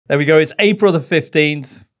There we go. It's April the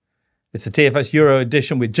 15th. It's the TFS Euro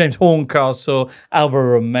edition with James Horncastle,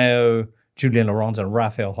 Alvaro Romeo, Julien and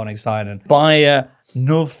Raphael Honigstein. And Bayer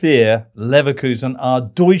 04 Leverkusen are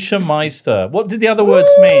Deutsche Meister. What did the other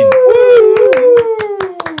words mean?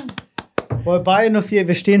 Well, Bayer 04,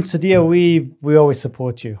 wir stehen zu dir. We always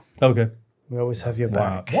support you. Okay. We always have your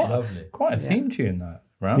back. What? Lovely. Quite a theme tune, that.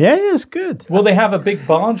 Right? Yeah, it's good. Will they have a big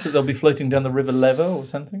barge that they'll be floating down the River Lever or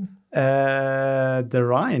something? The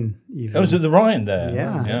Rhine, even. Oh, is it the Rhine there?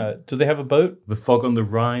 Yeah. Do they have a boat? The fog on the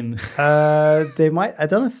Rhine? They might. I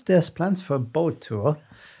don't know if there's plans for a boat tour,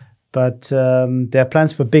 but there are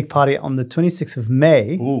plans for a big party on the 26th of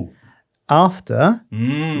May. Ooh. After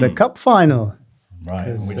the cup final. Right,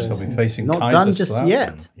 which they'll be facing not done just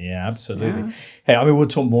yet. Yeah, absolutely. Yeah. Hey, I mean, we'll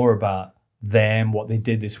talk more about them, what they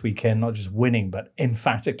did this weekend, not just winning, but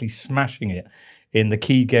emphatically smashing it in the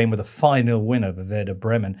key game with a 5-0 win over Werder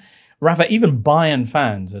Bremen. Rafa, even Bayern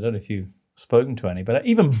fans, I don't know if you've spoken to any, but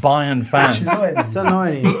even Bayern fans... Don't know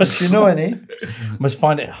any. Do you know any? Must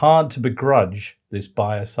find it hard to begrudge this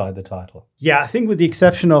Bayer side the title. Yeah, I think with the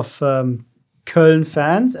exception of Köln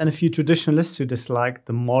fans and a few traditionalists who dislike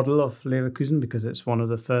the model of Leverkusen because it's one of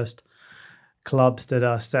the first clubs that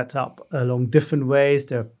are set up along different ways.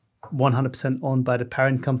 They're 100% owned by the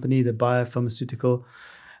parent company, the Bayer pharmaceutical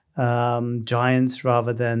giants,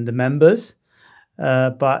 rather than the members.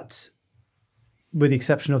 But with the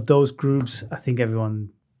exception of those groups, I think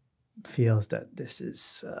everyone feels that this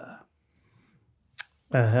is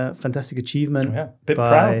a fantastic achievement. Yeah, a bit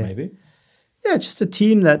proud, maybe. Yeah, just a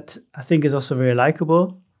team that I think is also very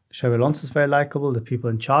likable. Xabi Alonso is very likable. The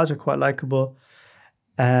people in charge are quite likable.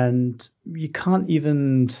 And you can't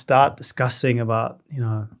even start discussing about,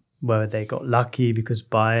 whether they got lucky because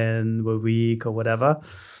Bayern were weak or whatever.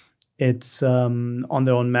 It's on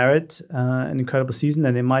their own merit, an incredible season,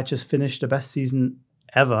 and they might just finish the best season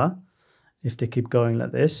ever if they keep going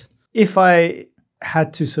like this. If I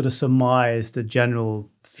had to sort of surmise the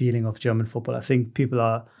general feeling of German football, I think people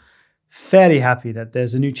are fairly happy that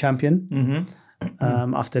there's a new champion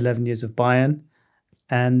after 11 years of Bayern,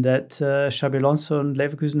 and that Xabi Alonso and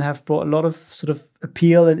Leverkusen have brought a lot of sort of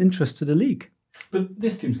appeal and interest to the league. But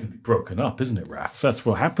this team's going to be broken up, isn't it, Raf? That's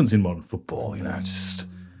what happens in modern football, just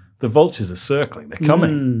the vultures are circling. They're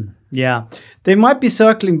coming. Yeah, they might be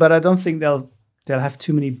circling, but I don't think they'll have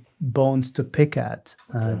too many bones to pick at,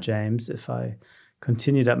 James, if I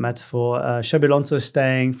continue that metaphor. Xabi Alonso is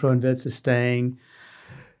staying, Florian Wirtz is staying,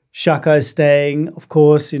 Xhaka is staying. Of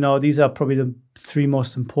course, these are probably the three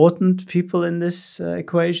most important people in this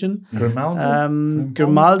equation.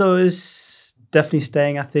 Grimaldo is definitely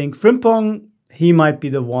staying, I think. Frimpong, he might be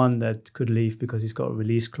the one that could leave because he's got a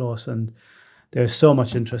release clause and there's so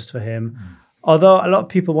much interest for him. Although a lot of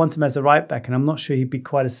people want him as a right back, and I'm not sure he'd be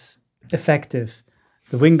quite as effective.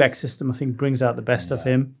 The wing back system, I think, brings out the best of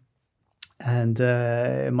him, and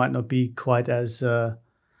it might not be quite as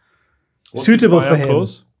suitable for him.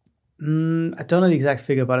 Clause? I don't know the exact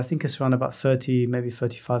figure, but I think it's around about 30, maybe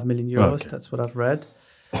 35 million euros. Okay. That's what I've read.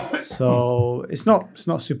 So it's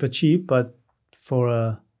not super cheap, but for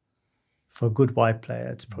a good wide player,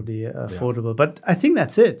 it's probably affordable. Yeah. But I think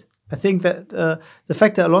that's it. I think that the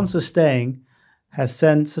fact that Alonso is staying has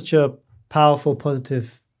sent such a powerful,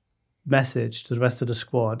 positive message to the rest of the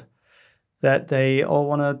squad that they all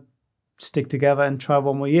want to stick together and try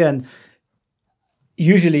one more year. And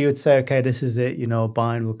usually you would say, okay, this is it,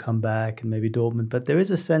 Bayern will come back and maybe Dortmund. But there is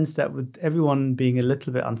a sense that with everyone being a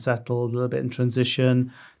little bit unsettled, a little bit in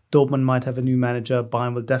transition, Dortmund might have a new manager,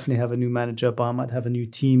 Bayern will definitely have a new manager, Bayern might have a new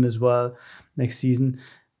team as well next season,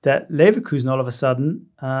 that Leverkusen all of a sudden,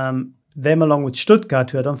 them along with Stuttgart,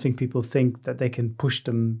 who I don't think people think that they can push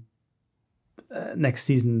them next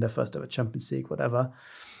season, their first ever Champions League, whatever.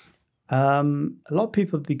 A lot of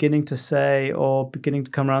people beginning to say or beginning to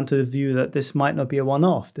come around to the view that this might not be a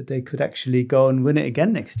one-off, that they could actually go and win it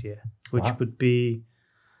again next year, which would be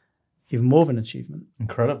even more of an achievement.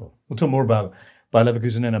 Incredible. We'll talk more about Bayer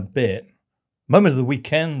Leverkusen in a bit. Moment of the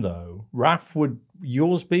weekend, though. Raf, would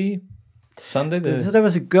yours be Sunday? There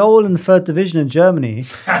was a goal in the third division in Germany.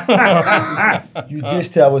 You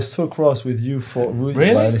dissed it. I was so cross with you for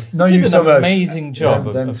really. No, you did an so amazing job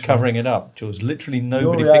of covering it up, Jules. Literally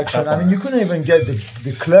nobody picked up. I mean, you couldn't even get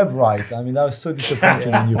the club right. I mean, that was so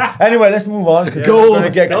disappointing in you. Anyway, let's move on. Goal. We're going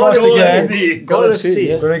to get crossed again. Goal FC.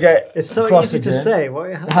 We're going to get. It's so easy to say. I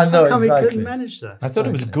know, how come exactly. he couldn't manage that? I thought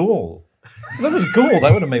it was goal. That was goal.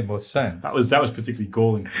 That would have made more sense. That was particularly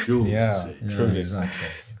galling for Jules. Yeah, truly. Exactly.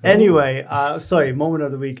 Anyway, moment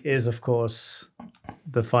of the week is, of course,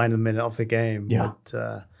 the final minute of the game. Yeah.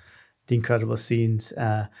 But the incredible scenes.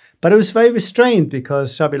 But it was very restrained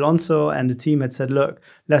because Xabi Alonso and the team had said, look,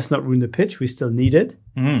 let's not ruin the pitch. We still need it.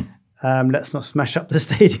 Let's not smash up the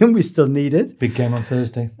stadium. We still need it. Big game on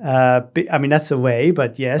Thursday. I mean, that's away,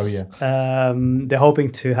 but yes. They're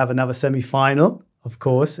hoping to have another semi-final, of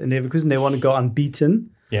course, in Leverkusen. They want to go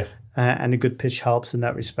unbeaten. Yes. And a good pitch helps in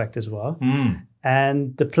that respect as well.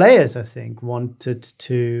 And the players, I think, wanted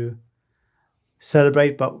to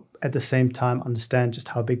celebrate, but at the same time understand just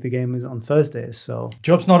how big the game on Thursday is. So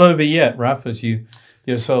job's not over yet, Raf, as you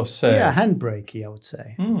yourself say. Yeah, handbrakey, I would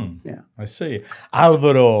say. Yeah, I see.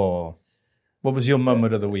 Alvaro, what was your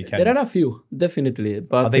moment of the weekend? There are a few, definitely.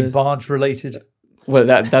 But are they barge related? Well,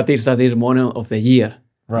 that is moment of the year.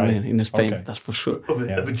 Right. I mean, in Spain, that's for sure.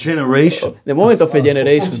 Of a generation. The moment of a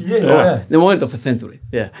generation. 40 years, The moment of a century.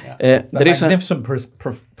 Yeah. There is a magnificent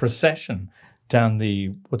procession down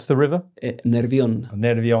the, what's the river? Nervion.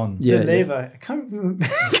 Nervion. the Lever. I can't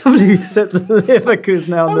believe you said Leverkusen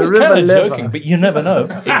now on the river kind of Lever. joking, but you never know.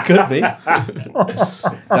 It could be.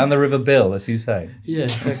 Down the river Bill, as you say. Yeah,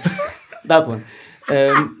 exactly. That one.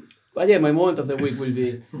 But yeah, my moment of the week will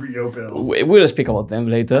be... We'll speak about them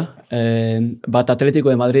later. But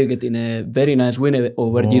Atletico de Madrid getting a very nice win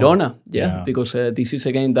over Girona. Yeah. Because this is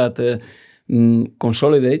a game that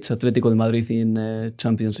consolidates Atletico de Madrid in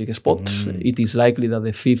Champions League spots. It is likely that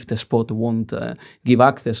the 5th spot won't give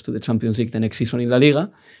access to the Champions League the next season in La Liga.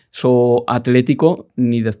 So Atletico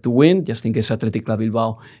needed to win, just in case Athletic Club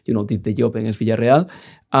Bilbao, did the job against Villarreal.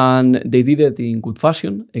 And they did it in good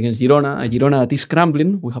fashion against Girona. A Girona that is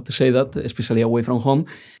scrambling, we have to say that, especially away from home.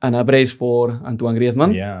 And a brace for Antoine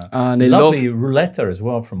Griezmann. Yeah. And a lovely roulette as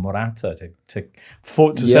well from Morata to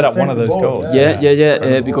set up one of those goals.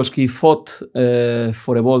 Because he fought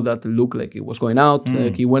for a ball that looked like it was going out.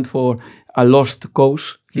 He went for a lost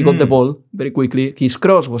cause. He got the ball very quickly. His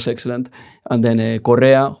cross was excellent. And then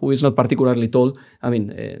Correa, who is not particularly tall,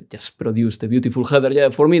 just produced a beautiful header. Yeah,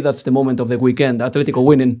 for me, that's the moment of the weekend. Atletico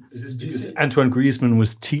winning. Is this because Antoine Griezmann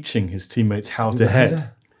was teaching his teammates how to head?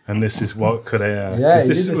 And this is what Correa...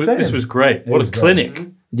 this was great. What a clinic.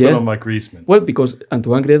 Put on by Griezmann. Well, because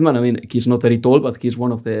Antoine Griezmann, he's not very tall, but he's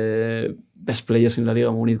one of the best players in La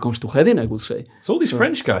Liga when it comes to heading, I would say. It's all these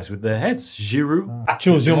French guys with their heads. Giroud.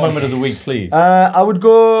 Jules, your moment of the week, please. I would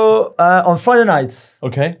go on Friday night.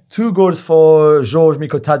 Okay. 2 goals for Georges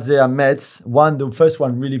Mikotadze at Metz. The first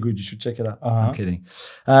one, really good. You should check it out. I'm kidding.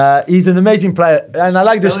 He's an amazing player. And I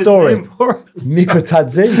like the story.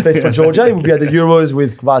 Mikotadze, he plays for Georgia. He will be at the Euros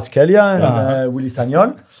with Kvaratskhelia and Willy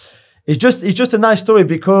Sagnol. It's just a nice story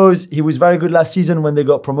because he was very good last season when they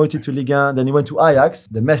got promoted to Ligue 1. Then he went to Ajax,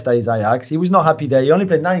 the Metz that is Ajax. He was not happy there. He only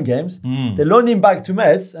played 9 games. They loaned him back to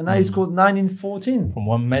Metz, and now he scored 9 in 14. From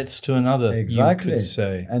one Metz to another, exactly. You could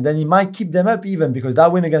say. And then he might keep them up even because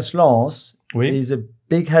that win against Lens is a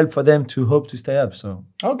big help for them to hope to stay up. So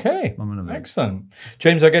okay, excellent.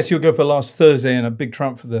 James, I guess you'll go for last Thursday in a big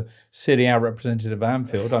triumph for the Serie A representative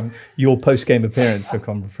Anfield. Your post-game appearance,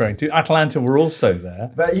 I'm referring to. Atalanta were also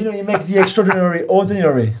there. But he makes the extraordinary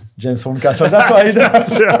ordinary, James Horncastle. That's why he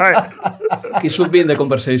does. He should be in the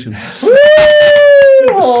conversation. Excellent.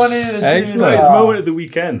 His moment of the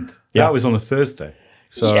weekend. Yeah. That was on a Thursday.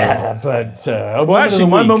 So, but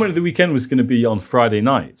my moment of the weekend was going to be on Friday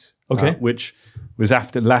night. Okay. Which was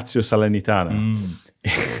after Lazio Salernitana,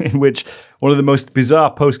 in which one of the most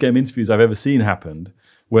bizarre post-game interviews I've ever seen happened,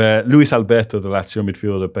 where Luis Alberto, the Lazio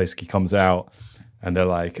midfielder, basically comes out and they're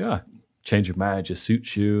like, change of manager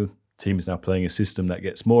suits you. Team is now playing a system that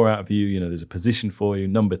gets more out of you. There's a position for you,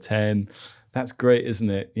 number 10. That's great, isn't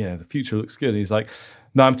it? Yeah, the future looks good. And he's like,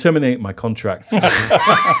 no, I'm terminating my contract.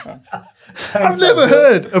 I've never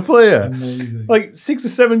heard a player like 6 or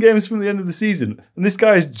 7 games from the end of the season, and this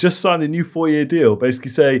guy has just signed a new 4-year deal,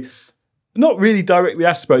 basically say, not really directly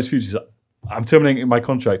asked about his future. He's like, I'm terminating my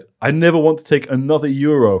contract. I never want to take another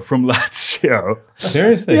euro from Lazio.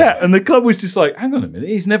 Seriously? Yeah, and the club was just like, hang on a minute,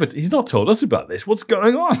 he's not told us about this. What's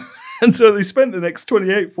going on? And so they spent the next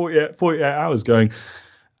 48 hours going,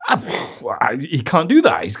 he can't do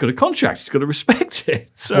that. He's got a contract. He's got to respect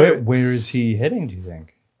it. So where is he heading, do you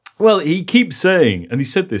think? Well, he keeps saying, and he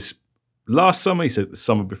said this last summer, he said it the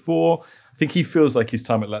summer before, I think he feels like his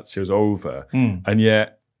time at Lazio is over. And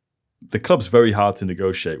yet the club's very hard to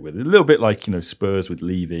negotiate with. A little bit like, Spurs with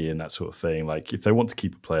Levy and that sort of thing. Like if they want to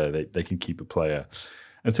keep a player, they can keep a player.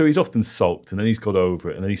 And so he's often sulked, and then he's got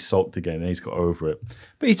over it, and then he's sulked again, and he's got over it.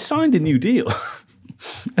 But he signed a new deal.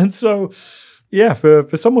 And so, yeah,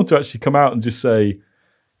 for someone to actually come out and just say,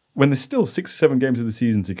 when there's still 6 or 7 games of the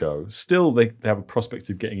season to go, still they have a prospect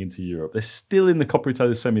of getting into Europe. They're still in the Coppa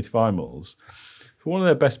Italia semi-finals. For one of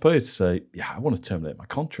their best players to say, yeah, I want to terminate my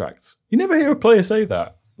contract. You never hear a player say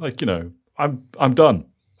that. like, you know, I'm done.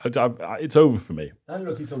 It's over for me. And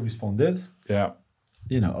Lotito responded. Yeah.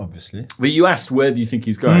 You know, obviously. But you asked, where do you think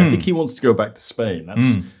he's going? I think he wants to go back to Spain.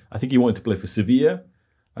 I think he wanted to play for Sevilla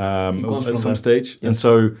at some stage. Yeah. And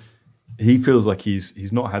so he feels like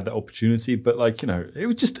he's not had that opportunity. But, like, you know, it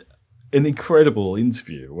was just an incredible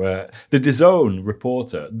interview where the DAZN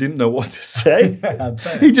reporter didn't know what to say.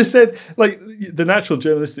 He just said, like, the natural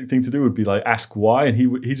journalistic thing to do would be, like, ask why.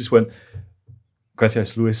 And he just went,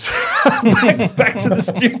 gracias, Luis. back to the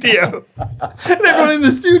studio. And everyone in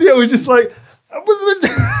the studio was just like...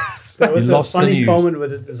 There was a funny moment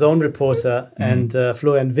with the DAZN reporter and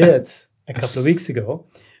Florian Wirtz a couple of weeks ago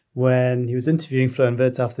when he was interviewing Florian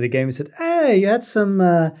Wirtz after the game. He said, "Hey, you had some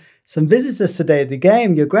visitors today at the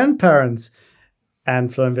game, your grandparents."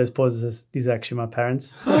 And Florian Wirtz pauses, "These are actually my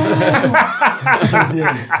parents."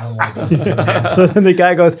 So then the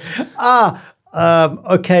guy goes,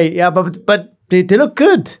 okay, yeah, but they look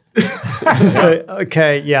good. So,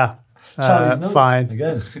 okay, yeah. Fine.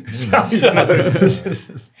 Again.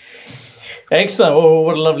 Excellent. Oh,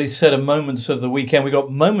 what a lovely set of moments of the weekend. We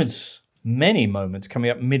got many moments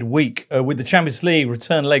coming up midweek with the Champions League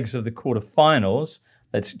return legs of the quarterfinals.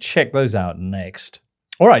 Let's check those out next.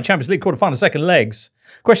 All right, Champions League quarterfinal, second legs.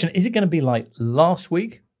 Question, is it going to be like last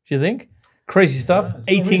week, do you think? Crazy stuff.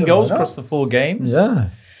 18 goals across the 4 games. Yeah.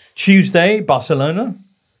 Tuesday, Barcelona.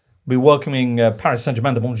 We'll be welcoming Paris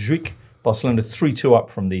Saint-Germain de Montjuic. Barcelona 3-2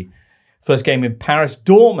 up from the first game in Paris.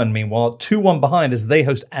 Dortmund, meanwhile, 2-1 behind as they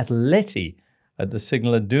host Atleti at the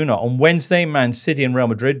Signal Iduna. On Wednesday, Man City and Real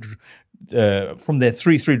Madrid from their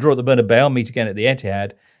 3-3 draw at the Bernabeu meet again at the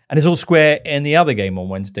Etihad. And it's all square in the other game on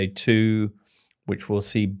Wednesday too, which will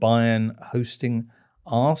see Bayern hosting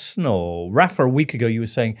Arsenal. Rafa, a week ago, you were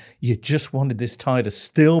saying you just wanted this tie to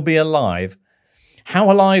still be alive.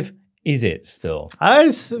 How alive is it still?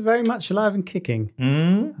 It's very much alive and kicking.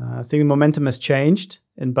 I think the momentum has changed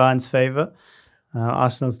in Bayern's favour.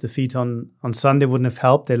 Arsenal's defeat on Sunday wouldn't have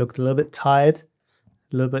helped. They looked a little bit tired,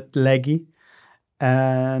 a little bit leggy.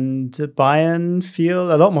 And Bayern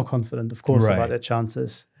feel a lot more confident, of course, about their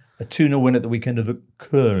chances. A 2-0 win at the weekend of the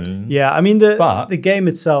Köln. Yeah, I mean, the game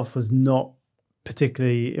itself was not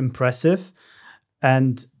particularly impressive.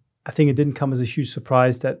 And I think it didn't come as a huge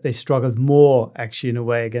surprise that they struggled more, actually, in a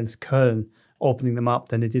way, against Köln, opening them up,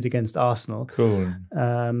 than they did against Arsenal. Cool.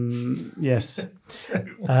 Yes.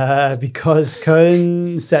 Because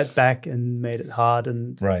Köln sat back and made it hard,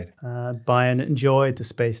 and Bayern enjoyed the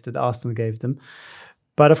space that Arsenal gave them.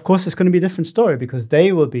 But, of course, it's going to be a different story because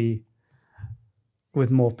they will be with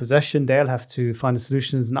more possession. They'll have to find the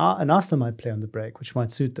solutions, and Arsenal might play on the break, which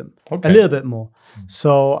might suit them a little bit more.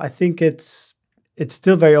 So I think it's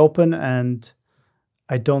still very open, and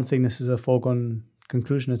I don't think this is a foregone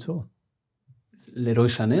conclusion at all. Is Leroy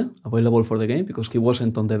Sané available for the game? Because he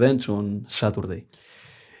wasn't on the bench on Saturday.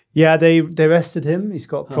 Yeah, they rested him. He's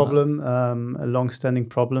got a problem, a long-standing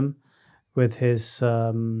problem with his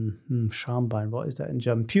Schambein. What is that in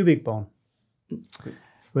German? Pubic bone. Okay.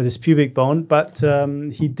 With his pubic bone. But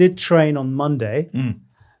he did train on Monday,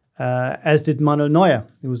 as did Manuel Neuer,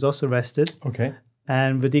 who was also rested. Okay.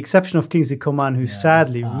 And with the exception of Kingsley Coman, who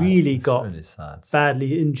sadly really got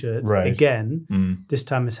badly injured again, this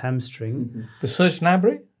time his hamstring. The Serge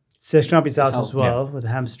Gnabry? Serge Gnabry's out as well with a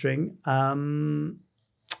hamstring.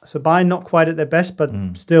 So Bayern not quite at their best, but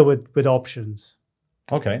still with options.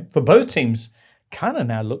 Okay. For both teams, kind of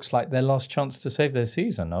now looks like their last chance to save their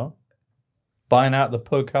season, no? Bayern out the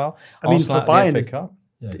Pokal. I mean, for Bayern,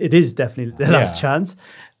 it is definitely their last chance.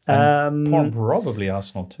 Probably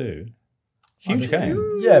Arsenal too. Huge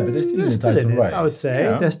game. Yeah, but they're still in the title race. I would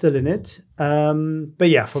say they're still in it. But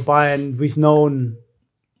yeah, for Bayern, we've known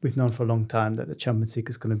for a long time that the Champions League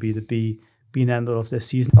is going to be the be and end all of their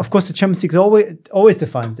season. Of course, the Champions League always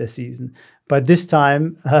defines their season, but this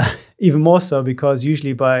time even more so, because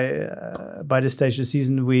usually by this stage of the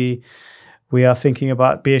season we are thinking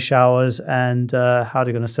about beer showers and how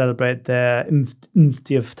they're going to celebrate their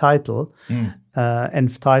nth title,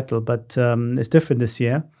 But it's different this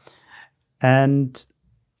year. And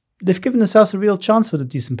they've given themselves a real chance with a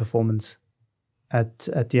decent performance at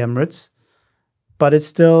the Emirates. But it's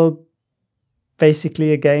still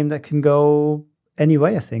basically a game that can go any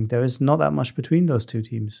way, I think. There is not that much between those two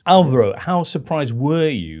teams. Alvaro, how surprised were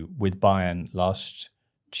you with Bayern last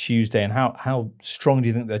Tuesday, and how strong do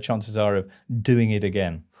you think their chances are of doing it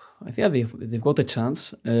again? I think they've got a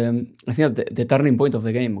chance. I think that the turning point of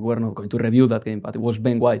the game, we're not going to review that game, but it was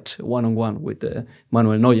Ben White's one-on-one with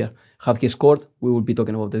Manuel Neuer. Had he scored, we would be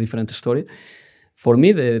talking about the different story. For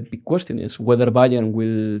me, the big question is whether Bayern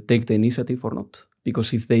will take the initiative or not.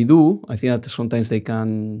 Because if they do, I think that sometimes they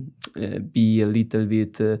can be a little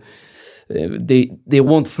bit... they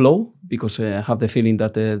won't flow, because I have the feeling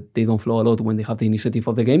that they don't flow a lot when they have the initiative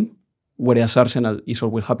of the game, whereas Arsenal is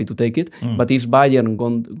always happy to take it. But is Bayern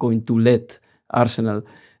going to let Arsenal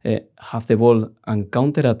have the ball and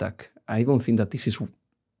counter-attack? I don't think that this is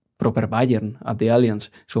proper Bayern at the Allianz.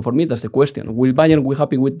 So for me, that's the question. Will Bayern be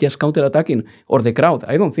happy with just counter-attacking or the crowd?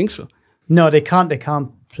 I don't think so. No, they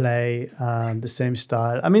can't play the same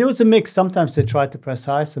style. I mean, it was a mix. Sometimes they tried to press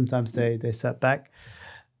high, sometimes they sat back.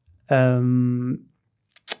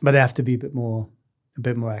 But they have to be a bit more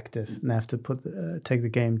active, and they have to take the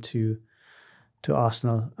game to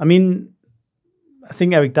Arsenal. I mean, I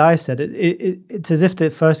think Eric Dyer said it's as if the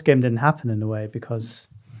first game didn't happen in a way, because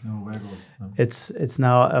it's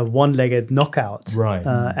now a one-legged knockout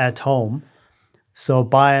at home. So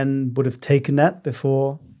Bayern would have taken that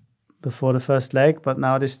before the first leg, but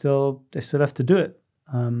now they still have to do it.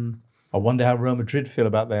 I wonder how Real Madrid feel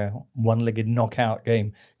about their one-legged knockout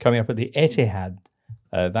game coming up at the Etihad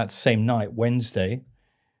that same night, Wednesday.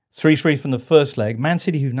 3-3 from the first leg. Man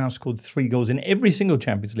City, who've now scored 3 goals in every single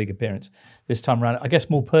Champions League appearance this time around. I guess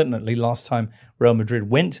more pertinently, last time Real Madrid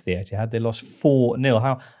went to the Etihad, they lost 4-0.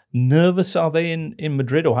 How nervous are they in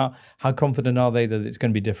Madrid, or how confident are they that it's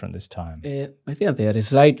going to be different this time? I think they are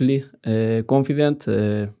slightly confident.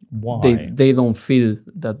 Why? They don't feel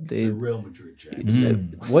that they... It's the Real Madrid,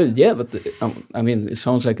 James. Well, yeah, but I mean, it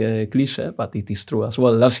sounds like a cliche, but it is true as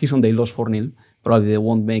well. Last season they lost 4-0. Probably they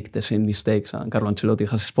won't make the same mistakes, and Carlo Ancelotti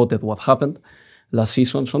has spotted what happened last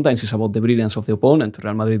season. Sometimes it's about the brilliance of the opponent.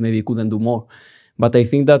 Real Madrid maybe couldn't do more. But I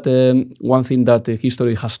think that one thing that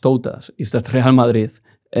history has taught us is that Real Madrid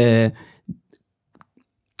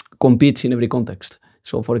competes in every context.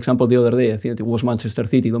 So, for example, the other day, I think it was Manchester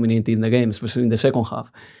City dominating the game, especially in the second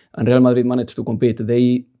half, and Real Madrid managed to compete.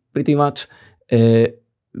 They pretty much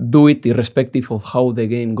do it irrespective of how the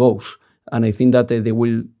game goes. And I think that they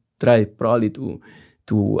will try probably to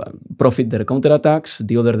profit their counterattacks.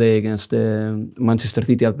 The other day against Manchester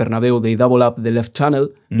City at Bernabeu, they double up the left channel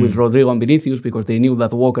with Rodrigo and Vinicius because they knew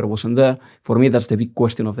that Walker wasn't there. For me, that's the big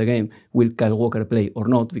question of the game. Will Kyle Walker play or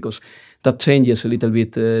not? Because that changes a little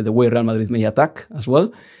bit the way Real Madrid may attack as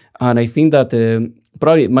well. And I think that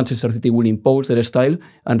probably Manchester City will impose their style,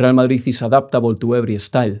 and Real Madrid is adaptable to every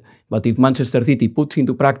style. But if Manchester City puts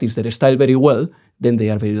into practice their style very well, then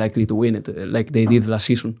they are very likely to win it, like they did last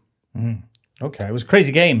season. Okay, it was a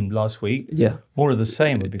crazy game last week. Yeah. More of the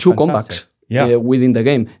same would be 2 fantastic. comebacks within the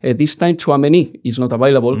game. This time Tchouaméni is not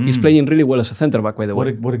available. He's playing really well as a centre-back, by the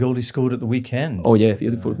way. What a goal he scored at the weekend. Oh, yeah,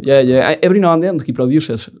 beautiful. Yeah. Every now and then he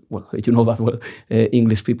produces, well, you know that well,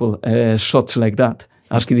 English people, shots like that,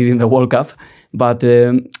 as he did in the World Cup. But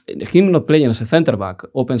him not playing as a centre-back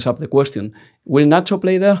opens up the question. Will Nacho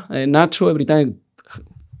play there? Nacho, every time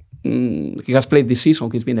he has played this season,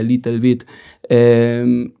 he's been a little bit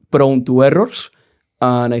prone to errors,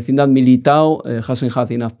 and I think that Militao hasn't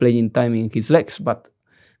had enough playing time in his legs, but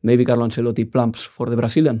maybe Carlo Ancelotti plumps for the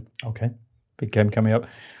Brazilian. Okay, big game coming up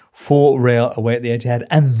for Real away at the Etihad,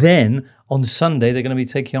 and then on Sunday they're going to be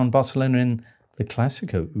taking on Barcelona in the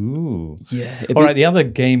Clásico. Ooh, yeah. All right, the other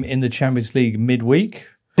game in the Champions League midweek.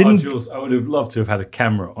 Jules, I would have loved to have had a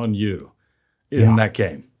camera on you in that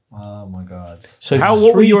game. Oh my God! So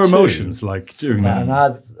what were your emotions like during that? And I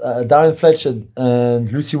had Darren Fletcher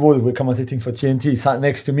and Lucy Wood were commentating for TNT, sat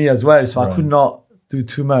next to me as well, so I could not do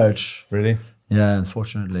too much. Really? Yeah,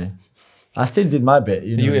 unfortunately. I still did my bit.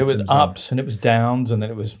 It was ups and it was downs, and then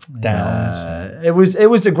it was downs. It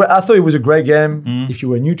was a great. I thought it was a great game. If you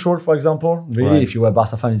were neutral, for example, really, if you were a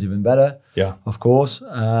Barca fan, it's even better. Yeah, of course.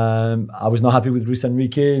 I was not happy with Luis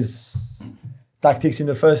Enrique's tactics in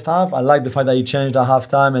the first half. I liked the fact that he changed at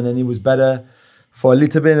halftime, and then he was better for a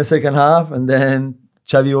little bit in the second half, and then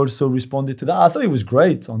Xavi also responded to that. I thought it was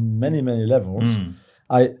great on many levels.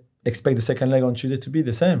 I expect the second leg on Tuesday to be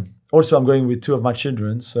the same. Also, I'm going with 2 of my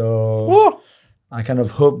children, so I kind of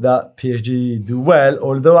hope that PSG do well,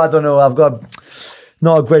 although I don't know, I've got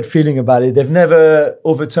not a great feeling about it. They've never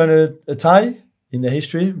overturned a tie in the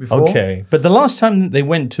history before. Okay, but the last time they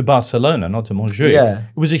went to Barcelona, not to Montjuic,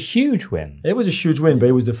 it was a huge win. It was a huge win, but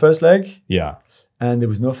it was the first leg. Yeah. And there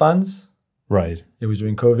was no fans. Right. It was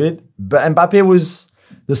during COVID. But Mbappe was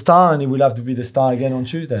the star, and he will have to be the star again on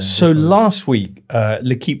Tuesday. So last week,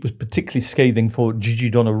 L'Equipe was particularly scathing for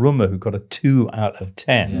Gigi Donnarumma, who got a 2 out of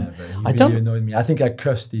 10. Yeah, but he really annoyed me. I think I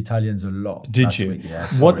cursed the Italians a lot. Did you? Week. Yeah,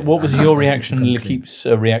 what was your reaction, L'Equipe's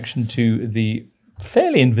reaction to the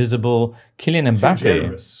fairly invisible Kylian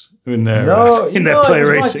Mbappe? in their No,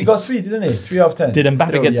 player he rating. got 3, didn't he? 3 out of 10. Did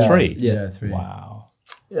Mbappe get 3? Yeah, 3. Wow.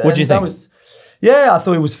 Yeah, What do you think? I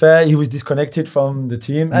thought it was fair. He was disconnected from the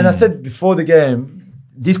team. And I said before the game,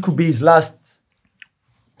 this could be his last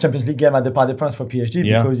Champions League game at the Parc des Princes for PSG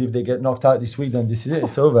because if they get knocked out this week, then this is it.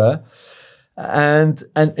 It's over. And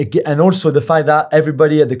also the fact that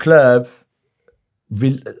everybody at the club,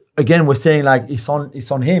 again, we're saying like it's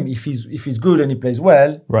on him. If he's good and he plays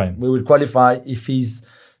well, right, we will qualify. If he's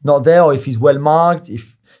not there or if he's well marked,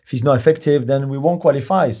 if he's not effective, then we won't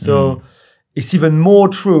qualify. So it's even more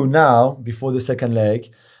true now before the second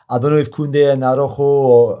leg. I don't know if Koundé and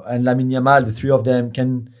Araujo and Lamine Yamal, the 3 of them,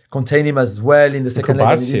 can contain him as well in the second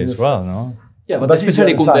leg. As well, no? Yeah, but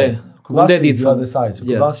especially Koundé. Koundé did the other side. So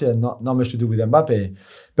Koundé had not much to do with Mbappe.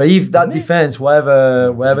 But if that defense,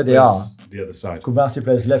 wherever they are, the other side. Koundé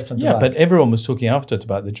plays left centre back. Yeah, but everyone was talking afterwards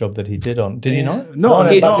about the job that he did on. Did he not? No,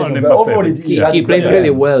 he Mbappe. played really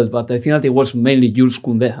well, but I think that it was mainly Jules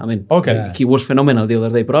Koundé. I mean, he was phenomenal the other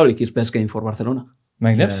day. Probably his best game for Barcelona.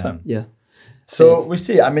 Magnificent. Yeah. So we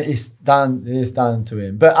see. I mean, it's down to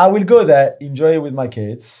him. But I will go there, enjoy it with my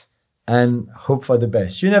kids, and hope for the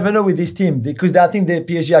best. You never know with this team because I think the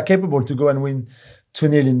PSG are capable to go and win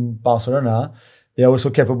 2-0 in Barcelona. They are also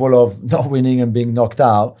capable of not winning and being knocked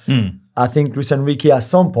out. I think Luis Enrique at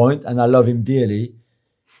some point, and I love him dearly,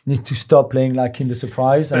 need to stop playing like Kinder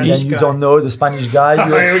Surprise. Spanish and then you don't know the Spanish guy.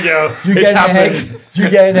 You get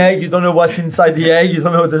an egg. You don't know what's inside the egg. You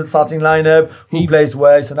don't know the starting lineup. Who plays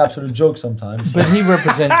where? It's an absolute joke sometimes. But he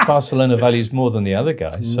represents Barcelona values more than the other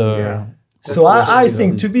guys. So I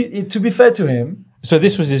think to be fair to him. So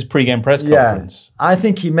this was his pre-game press conference. I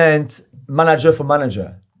think he meant manager for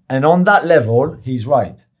manager. And on that level, he's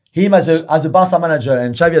right. Him as a Barca manager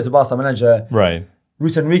and Xavi as a Barca manager. Right.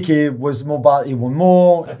 Luis Enrique was more. He won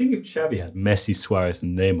more. I think if Xavi had Messi, Suarez,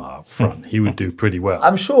 and Neymar up front, he would do pretty well.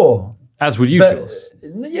 I'm sure. As would you, Jules.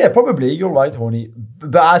 Yeah, probably. You're right, Horny.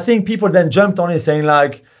 But I think people then jumped on it saying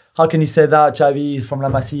like, how can he say that? Xavi is from La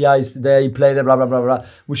Masia, he's there, he played there, blah, blah, blah, blah.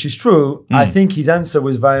 Which is true. I think his answer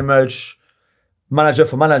was very much manager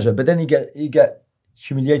for manager. But then he get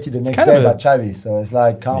humiliated the next day by Xavi. So it's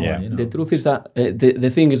like, come on. You know? The truth is that, the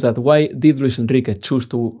thing is that why did Luis Enrique choose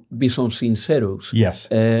to be so sinceros? Yes.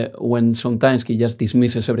 When sometimes he just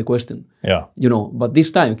dismisses every question. Yeah. You know, but this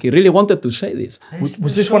time he really wanted to say this.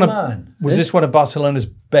 Was this one of Barcelona's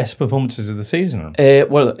best performances of the season?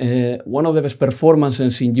 One of the best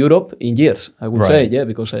performances in Europe in years, I would say, yeah,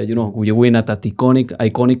 because you win at that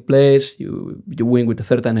iconic place, you win with a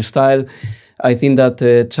certain style. I think that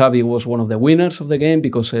Xavi was one of the winners of the game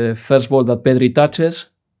because first ball that Pedri touches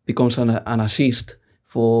becomes an assist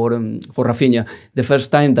for Rafinha. The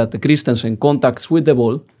first time that Christensen contacts with the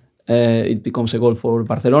ball, it becomes a goal for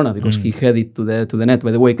Barcelona because he headed to the net.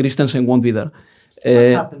 By the way, Christensen won't be there.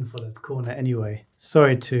 What's happened for that corner anyway?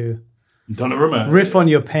 Sorry to Donnarumma riff on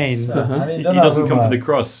your pain. He doesn't come for the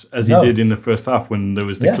cross as he did in the first half when there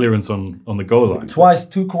was the clearance on the goal line. Twice,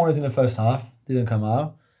 2 corners in the first half, didn't come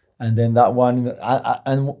out. And then that one,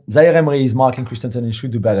 and Zaire Emery is marking Christensen and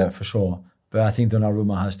should do better for sure. But I think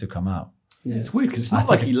Donnarumma has to come out. Yeah. It's weird because it's not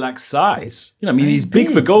like he lacks size. You know, I mean, he's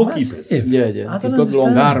big for goalkeepers. Massive. Yeah. He's got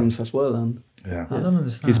long arms as well. And I don't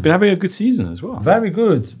understand. He's been having a good season as well. Very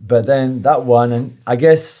good. But then that one, and I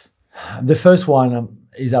guess the first one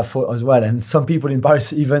is at fault as well. And some people in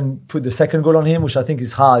Paris even put the second goal on him, which I think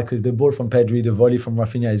is hard because the ball from Pedri, the volley from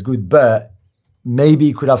Rafinha is good. But maybe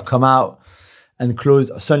he could have come out and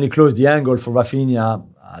suddenly close the angle for Rafinha.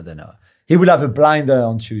 I don't know. He will have a blinder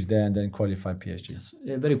on Tuesday and then qualify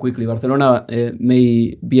PSG. Very quickly, Barcelona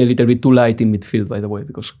may be a little bit too light in midfield, by the way,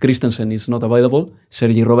 because Christensen is not available,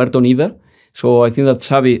 Sergi Roberto neither. So I think that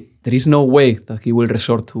Xavi, there is no way that he will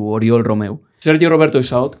resort to Oriol Romeo. Sergi Roberto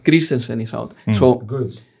is out, Christensen is out. So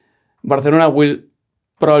good. Barcelona will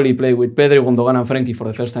probably play with Pedri, Gundogan and Frenkie for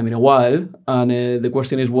the first time in a while. And the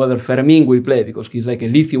question is whether Fermin will play because he's like a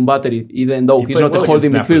lithium battery, even though he's not a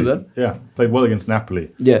holding midfielder. Yeah, played well against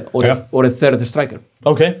Napoli. Yeah, or a third striker.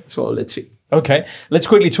 Okay. So let's see. Okay. Let's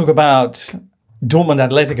quickly talk about Dortmund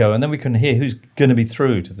Atletico and then we can hear who's going to be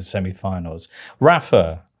through to the semi-finals.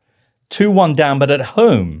 Rafa, 2-1 down, but at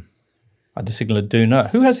home. At the Signal Iduna.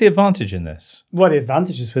 Who has the advantage in this? Well, the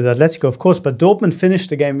advantage is with Atletico, of course, but Dortmund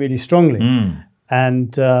finished the game really strongly.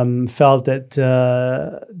 And felt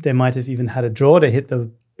that they might have even had a draw. They hit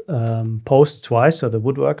the post twice, or the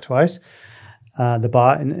woodwork twice, the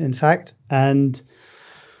bar, in fact. And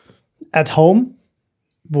at home,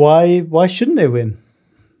 why shouldn't they win?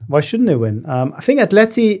 Why shouldn't they win? I think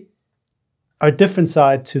Atleti are a different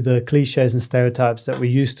side to the cliches and stereotypes that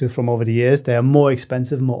we're used to from over the years. They are more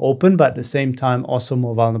expensive, more open, but at the same time also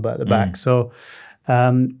more vulnerable at the back. So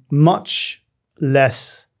Much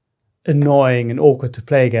less annoying and awkward to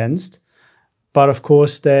play against. But of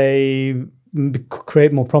course, they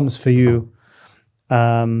create more problems for you,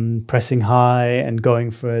 pressing high and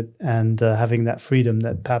going for it and having that freedom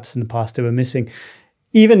that perhaps in the past they were missing.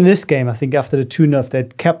 Even in this game, I think after the 2-0, they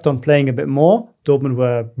kept on playing a bit more. Dortmund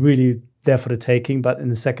were really there for the taking, but in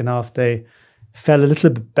the second half, they fell a little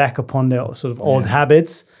bit back upon their sort of old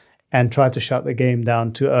habits and tried to shut the game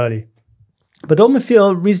down too early. But Dortmund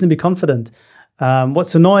feel reasonably confident.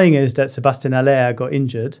 What's annoying is that Sebastian Haller got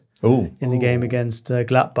injured in the game against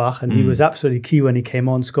Gladbach, and he was absolutely key when he came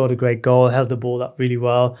on, scored a great goal, held the ball up really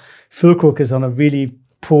well. Füllkrug is on a really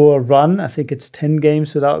poor run. I think it's 10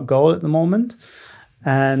 games without a goal at the moment.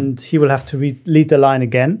 And he will have to lead the line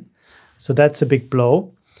again. So that's a big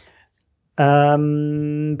blow.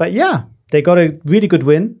 But yeah, they got a really good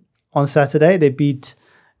win on Saturday. They beat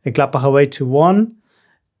Gladbach away 2-1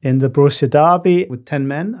 in the Borussia Derby with 10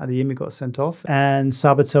 men. Adeyemi got sent off. And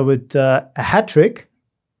Sabitzer with a hat-trick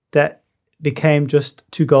that became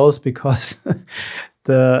just 2 goals because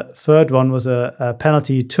the third one was a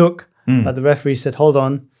penalty he took. But the referee said, hold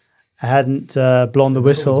on, I hadn't blown the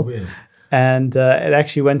whistle. And it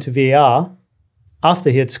actually went to VAR after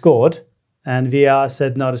he had scored. And VAR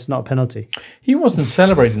said, no, it's not a penalty. He wasn't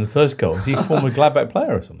celebrating the first goal. Is he a former Gladbach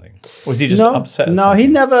player or something? Or was he just upset? No,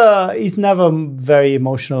 he's never very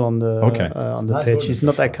emotional on the pitch. He's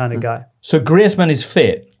not that kind of guy. So Griezmann is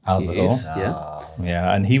fit, Alvaro.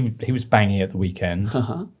 Yeah, and he was banging at the weekend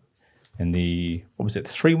in the, what was it,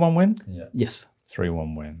 3-1 win? Yeah. Yes.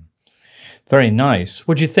 3-1 win. Very nice.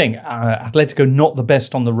 What do you think? Atletico not the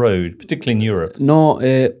best on the road, particularly in Europe. No,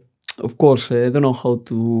 of course, I don't know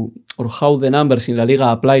how the numbers in La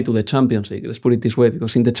Liga apply to the Champions League. Let's put it this way,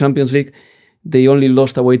 because in the Champions League, they only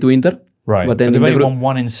lost away to Inter. Right, but then they've only won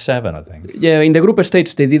 1 in 7, I think. Yeah, in the group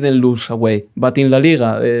stage, they didn't lose away. But in La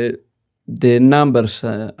Liga, the numbers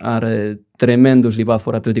are tremendously bad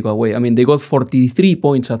for Atletico away. I mean, they got 43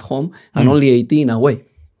 points at home and only 18 away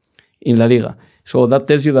in La Liga. So that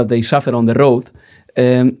tells you that they suffer on the road.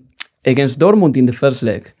 Against Dortmund in the first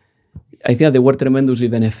leg, I think that they were tremendously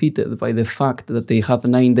benefited by the fact that they had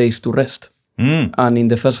 9 days to rest. And in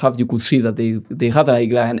the first half, you could see that they had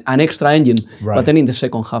like an extra engine. Right. But then in the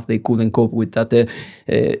second half, they couldn't cope with that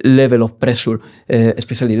level of pressure,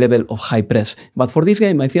 especially level of high press. But for this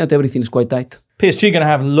game, I think that everything is quite tight. PSG going to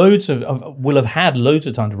have will have had loads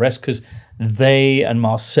of time to rest because they and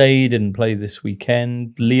Marseille didn't play this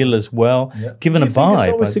weekend. Lille as well. Yeah. Given a bye.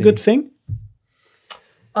 It's always a good thing.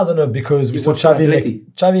 I don't know, because we saw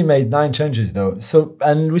Xavi made 9 changes though. So,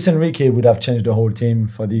 and Luis Enrique would have changed the whole team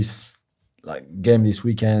for this game this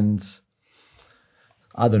weekend.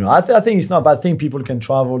 I don't know. I think it's not a bad thing. People can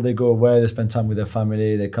travel, they go away, they spend time with their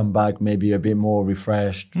family, they come back maybe a bit more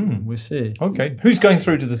refreshed. We'll see. Okay. Who's going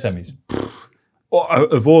through to the semis?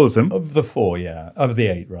 Of all of them? Of the 4, yeah. Of the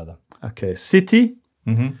 8, rather. Okay. City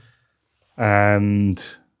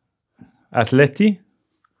and Atleti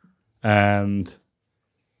and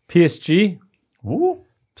PSG. Ooh.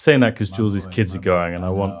 Saying that because Jules' kids are going, and I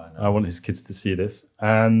want his kids to see this.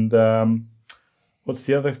 And what's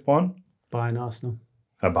the other one? Bayern Arsenal.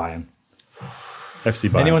 Bayern. FC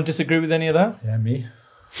Bayern. Anyone disagree with any of that? Yeah, me.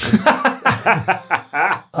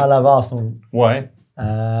 I love Arsenal. Why?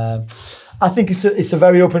 I think it's a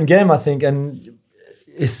very open game, I think, and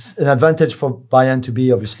it's an advantage for Bayern to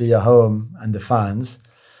be obviously at home and the fans,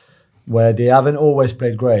 where they haven't always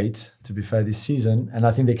played great, to be fair, this season. And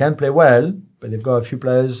I think they can play well, but they've got a few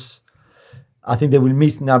players. I think they will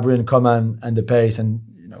miss Gnabry and Coman and the pace. And,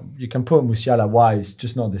 you can put Musiala wide, it's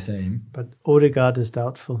just not the same. But Odegaard is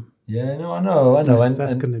doubtful. Yeah, no, I know.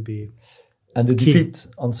 That's going to be And the defeat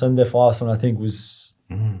on Sunday for Arsenal, I think, was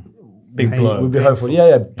big blow. Would be hurtful.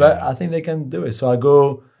 Yeah. But I think they can do it. So I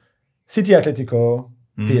go City, Atletico,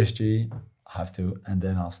 PSG, I have to, and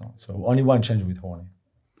then Arsenal. So only one change with Horny.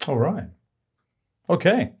 All right.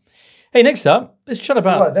 Okay. Hey, next up, let's chat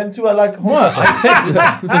about... So what, them two are like Horncastle. I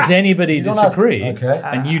said, does anybody disagree? Okay.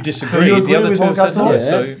 And you disagree. So you agree the other with two said Horncastle? no. Yeah,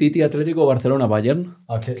 So City, Atletico, Barcelona, Bayern.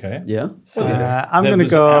 Okay. Yeah. So I'm there going to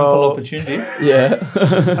was go... ample opportunity. Yeah.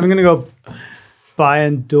 I'm going to go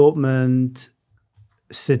Bayern, Dortmund,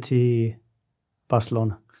 City,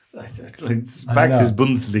 Barcelona. Backs his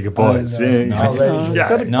Bundesliga points.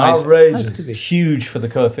 Outrageous. Nice. Outrageous. Has to be. Huge for the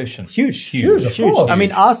coefficient. Huge, of course. I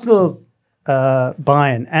mean, Arsenal,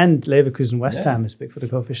 Bayern, and Leverkusen, West Ham is big for the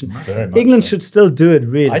coefficient. Very much England so. should still do it,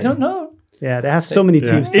 really. I don't know. Yeah, they have so many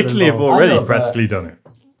teams. still Italy have involved. already I know, practically done it.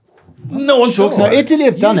 No one talks No, about it. Italy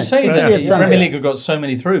have done You it. say Italy that have the done Premier it. League have got so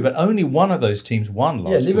many through, but only one of those teams won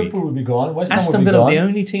last week. Liverpool will be gone. West Ham will Aston be Villa, gone. the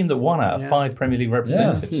only team that won out of 5 Premier League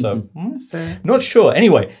representatives. So, Fair. not sure.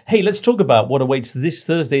 Anyway, hey, let's talk about what awaits this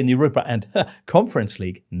Thursday in the Europa and Conference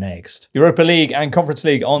League next. Europa League and Conference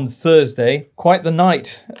League on Thursday. Quite the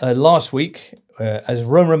night last week as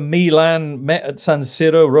Roma Milan met at San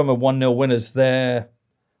Siro. Roma 1-0 winners there.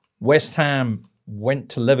 West Ham went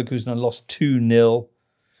to Leverkusen and lost 2-0.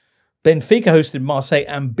 Benfica hosted Marseille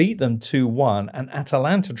and beat them 2-1. And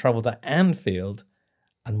Atalanta travelled to Anfield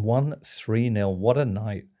and won 3-0. What a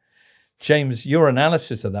night. James, your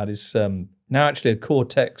analysis of that is now actually a core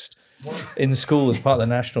text in school as part of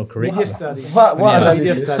the national curriculum. Studies. What Media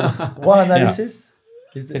analysis? studies. What analysis?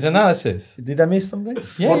 His analysis. Did I miss something?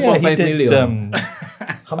 Yeah, he 4.5 did. million.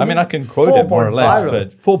 I mean, I can quote it more or less, 4.5.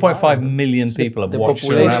 but 4.5 million people have The watched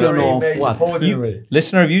your population analysis. of what? Ordinary.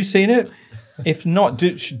 Listener, have you seen it? If not,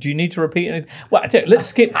 do you need to repeat anything? Well, I tell you, let's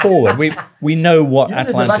skip forward. We know what There's a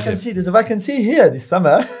Atalanta vacancy. did There's a vacancy here this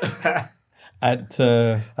summer at.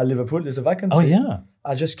 at Liverpool. There's a vacancy. Oh yeah,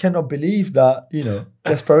 I just cannot believe that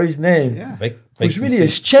Gasparri's name. Which really vacancy.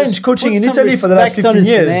 has changed coaching in Put some Italy for the last respect on 15 his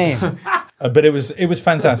years. name. But it was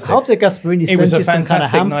fantastic. I hope that Gasparini It sent was a you some kind of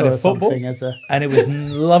fantastic hamper night or of football, something as a... and it was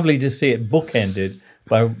lovely to see it bookended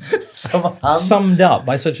by Somehow. summed up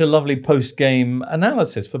by such a lovely post-game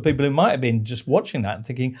analysis for people who might have been just watching that and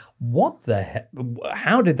thinking, "What the heck?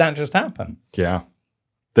 How did that just happen?" Yeah.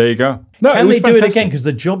 There you go. No, Can was they do it fantastic. again? Because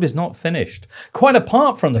the job is not finished. Quite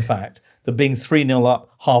apart from the fact that being 3-0 up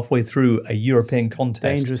halfway through a European contest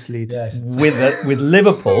Dangerous lead. Yes. with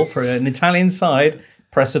Liverpool for an Italian side,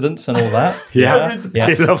 precedents and all that. Yeah.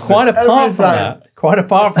 He loves Quite it. apart from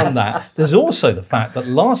time. that, there's also the fact that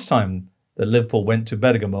last time that Liverpool went to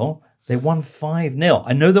Bergamo, they won 5-0.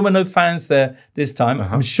 I know there were no fans there this time.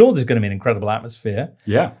 I'm sure there's going to be an incredible atmosphere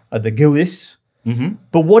Yeah. at the Gulis.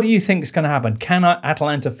 But what do you think is going to happen? Can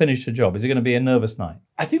Atalanta finish the job? Is it going to be a nervous night?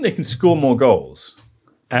 I think they can score more goals.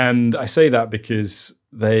 And I say that because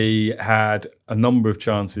they had a number of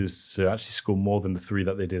chances to actually score more than the 3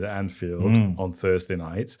 that they did at Anfield on Thursday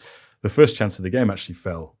night. The first chance of the game actually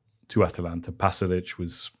fell to Atalanta. Pasalic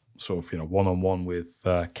was sort of, one-on-one with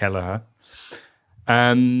Kelleher. But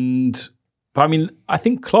I mean, I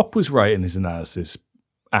think Klopp was right in his analysis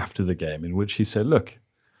after the game, in which he said, look,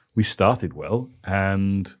 we started well,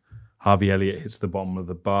 and Harvey Elliott hits the bottom of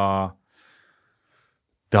the bar.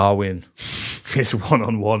 Darwin is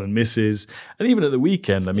one-on-one and misses. And even at the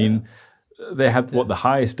weekend, I mean, they had the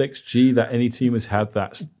highest XG that any team has had.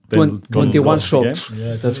 That's 21 shots.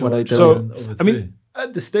 Yeah, That's what I tell So, you. I mean,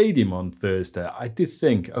 at the stadium on Thursday, I did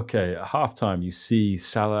think, okay, at halftime, you see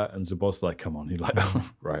Salah and Szoboszlai come on. You're like, oh,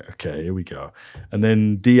 right, okay, here we go. And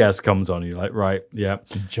then Diaz comes on. You're like, right, yeah.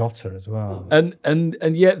 Jota as well. And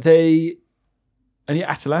yet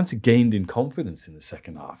Atalanta gained in confidence in the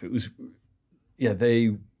second half. It was,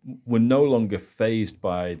 they were no longer fazed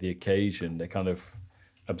by the occasion. They kind of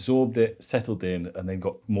absorbed it, settled in, and then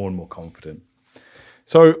got more and more confident.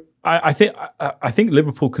 So I think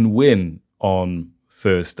Liverpool can win on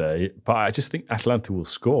Thursday, but I just think Atalanta will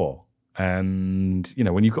score. And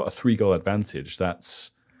when you've got a 3-goal advantage,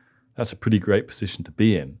 that's a pretty great position to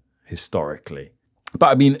be in historically. But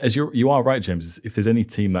I mean, as you are right, James, if there's any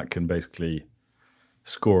team that can basically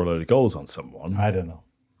score a load of goals on someone, I don't know.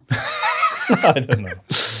 I don't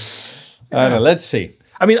know. Let's see.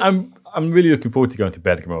 I mean, I'm really looking forward to going to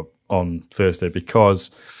Bergamo on Thursday because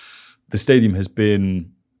the stadium has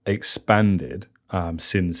been expanded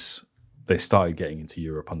since they started getting into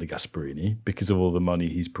Europe under Gasparini because of all the money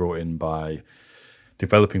he's brought in by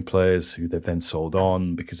developing players who they've then sold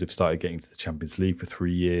on because they've started getting to the Champions League for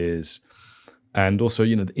 3 years. And also,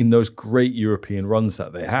 in those great European runs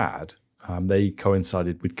that they had, they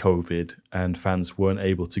coincided with COVID and fans weren't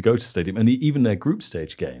able to go to the stadium. And even their group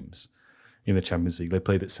stage games in the Champions League, they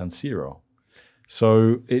played at San Siro.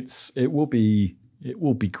 So it will be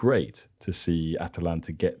great to see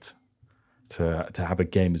Atalanta get to have a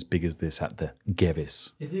game as big as this at the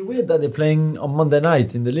Gevis. Is it weird that they're playing on Monday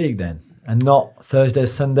night in the league then, and not Thursday,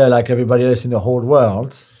 Sunday like everybody else in the whole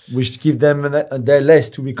world, which give them a day less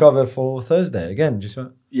to recover for Thursday again?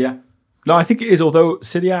 Yeah. No, I think it is. Although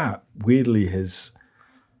Serie A weirdly has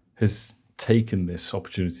taken this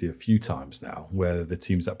opportunity a few times now, where the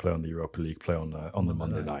teams that play on the Europa League play on the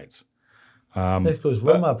Monday nights. Because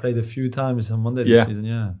Roma played a few times on Monday this season.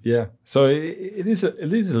 Yeah. So it is a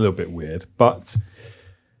little bit weird, but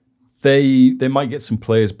they might get some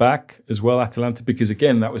players back as well, Atalanta, because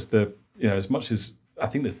again, that was as much as I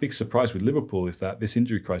think the big surprise with Liverpool is that this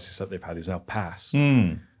injury crisis that they've had is now past.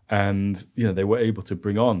 And, they were able to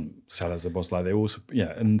bring on Salazar-Boslai. They also,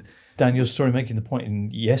 and Daniel Story making the point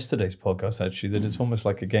in yesterday's podcast, actually, that it's almost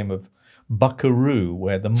like a game of buckaroo,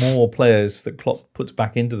 where the more players that Klopp puts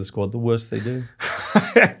back into the squad, the worse they do.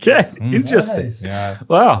 okay, interesting. Nice. Yeah.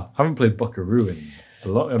 Wow, I haven't played buckaroo in a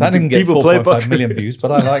lot. That didn't get 4.5 million views,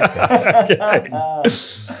 but I liked it.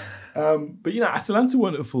 But Atalanta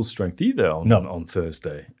weren't at full strength either on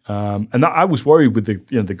Thursday, and I was worried with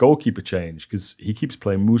the goalkeeper change, because he keeps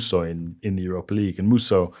playing Musso in the Europa League, and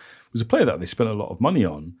Musso was a player that they spent a lot of money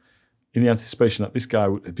on, in the anticipation that this guy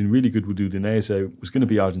had been really good with Udinese, was going to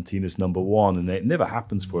be Argentina's number one, and it never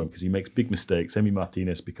happens for him because he makes big mistakes. Emi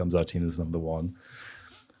Martinez becomes Argentina's number one,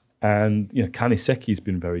 and Kanisecki's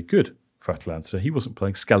been very good for Atalanta. So he wasn't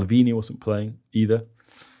playing. Scalvini wasn't playing either.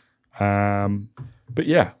 But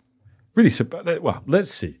yeah. Really, well,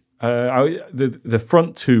 let's see. The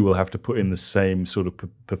front two will have to put in the same sort of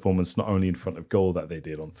performance, not only in front of goal that they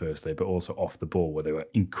did on Thursday, but also off the ball, where they were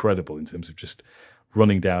incredible in terms of just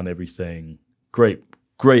running down everything. Great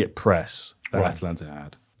press that Atalanta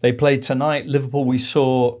had. They played tonight. Liverpool, we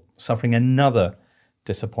saw suffering another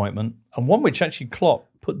disappointment, and one which actually Klopp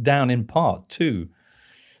put down in part to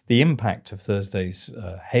the impact of Thursday's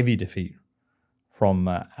heavy defeat from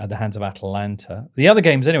at the hands of Atalanta. The other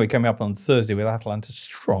games, anyway, coming up on Thursday with Atalanta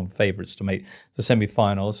strong favourites to make the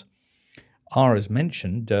semi-finals, are, as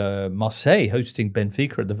mentioned, Marseille hosting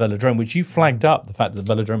Benfica at the Velodrome, which you flagged up, the fact that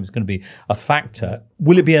the Velodrome is going to be a factor.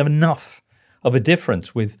 Will it be enough of a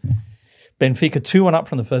difference with Benfica 2-1 up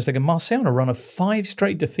from the first leg and Marseille on a run of 5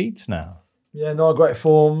 straight defeats now? Yeah, not great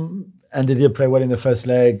form, and they did play well in the first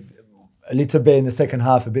leg. A little bit in the second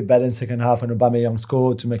half, a bit better in the second half when Aubameyang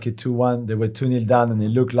scored to make it 2-1. They were 2-0 down and it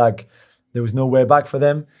looked like there was no way back for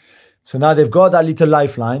them. So now they've got that little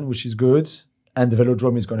lifeline, which is good. And the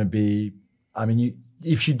Velodrome is going to be,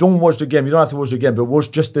 if you don't watch the game, you don't have to watch the game, but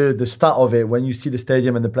watch just the start of it when you see the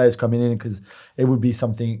stadium and the players coming in, because it would be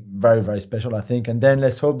something very, very special, I think. And then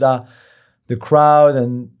let's hope that the crowd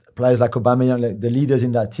and players like Aubameyang, like the leaders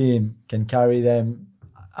in that team, can carry them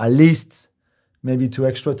at least maybe to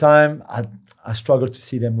extra time. I struggle to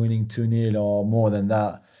see them winning 2-0 or more than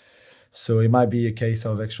that. So it might be a case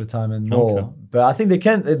of extra time and more. Okay. But I think they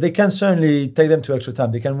can certainly take them to extra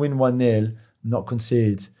time. They can win 1-0, not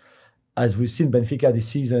concede. As we've seen Benfica this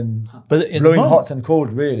season, but blowing hot and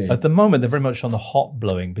cold, really. At the moment, they're very much on the hot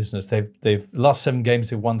blowing business. They've last 7 games,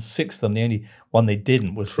 they've won 6 of them. The only one they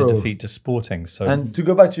didn't was the defeat to Sporting. So, and to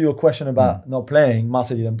go back to your question about not playing,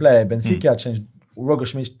 Marseille didn't play. Benfica changed. Roger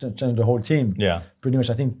Schmidt changed the whole team. Yeah, pretty much.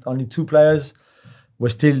 I think only 2 players were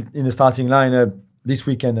still in the starting lineup this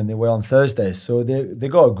weekend, and they were on Thursday. So they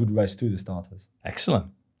got a good rest too, the starters. Excellent.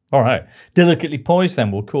 All right, delicately poised.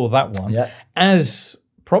 Then we'll call that one. Yeah. As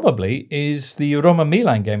probably is the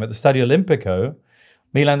Roma-Milan game at the Stadio Olimpico.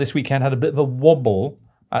 Milan this weekend had a bit of a wobble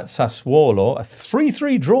at Sassuolo, a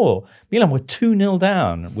 3-3 draw. Milan were 2-0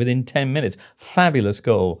 down within 10 minutes. Fabulous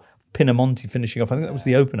goal. Pinamonti finishing off. I think that was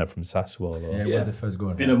the opener from Sassuolo. Yeah, it was the first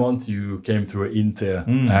goal. Pinamonti, who came through at Inter,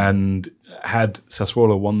 and had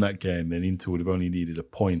Sassuolo won that game, then Inter would have only needed a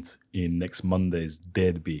point in next Monday's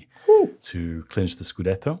derby to clinch the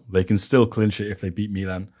Scudetto. They can still clinch it if they beat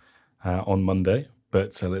Milan on Monday,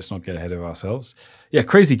 but let's not get ahead of ourselves. Yeah,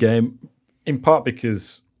 crazy game, in part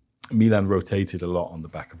because Milan rotated a lot on the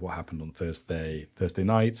back of what happened on Thursday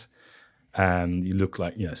night. And you look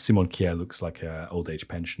like, Simon Kjær looks like an old age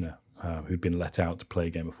pensioner who'd been let out to play a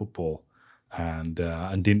game of football and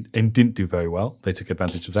didn't do very well. They took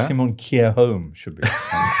advantage of that. Simon Kjær home should be.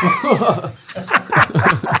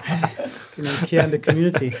 Simon Kjær in the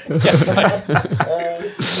community.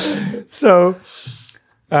 So,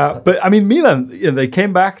 but I mean, Milan, they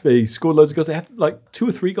came back, they scored loads of goals. They had like 2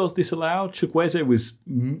 or 3 goals disallowed. Chukwueze was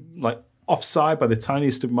like offside by the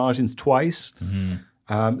tiniest of margins twice.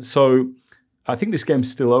 So I think this game's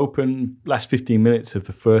still open. Last 15 minutes of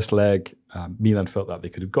the first leg, Milan felt that they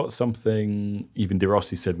could have got something. Even De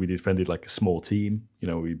Rossi said we defended like a small team.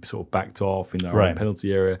 We sort of backed off in our own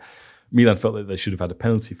penalty area. Milan felt that they should have had a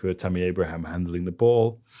penalty for Tammy Abraham handling the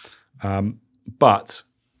ball. But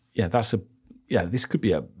yeah, this could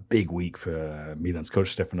be a big week for Milan's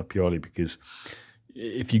coach Stefano Pioli, because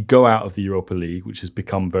if you go out of the Europa League, which has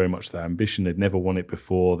become very much their ambition, they'd never won it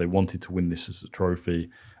before. They wanted to win this as a trophy.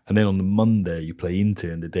 And then on the Monday, you play Inter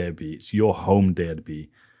in the derby. It's your home derby,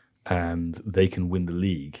 and they can win the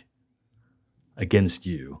league against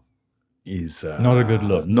you is not a good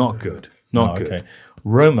look. Not good. Not good. Okay.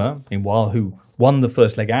 Roma, meanwhile, who won the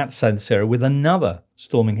first leg at San Siro with another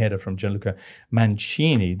storming header from Gianluca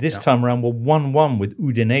Mancini. This time around, were 1-1 with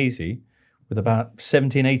Udinese, with about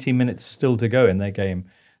 17, 18 minutes still to go in their game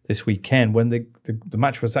this weekend when the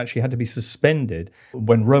match was actually had to be suspended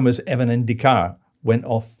when Roma's Evan Ndika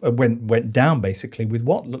went down basically with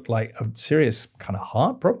what looked like a serious kind of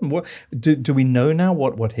heart problem. Do we know now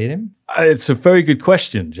what hit him? It's a very good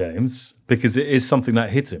question, James, because it is something that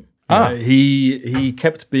hit him. He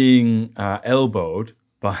kept being elbowed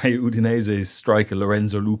by Udinese's striker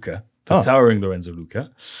Lorenzo Luca, the towering Lorenzo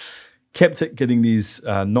Luca. Kept getting these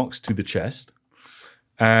knocks to the chest,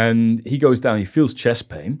 and he goes down. He feels chest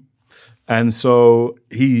pain. And so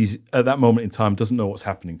he's, at that moment in time, doesn't know what's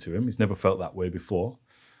happening to him. He's never felt that way before.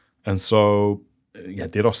 And so,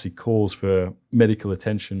 De Rossi calls for medical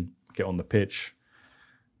attention, get on the pitch.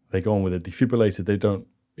 They go on with a defibrillator. They don't,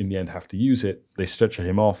 in the end, have to use it. They stretcher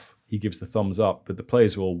him off. He gives the thumbs up, but the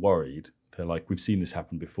players are all worried. They're like, we've seen this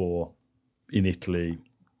happen before in Italy.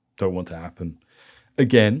 Don't want to happen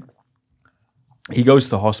again. He goes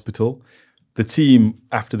to hospital. The team,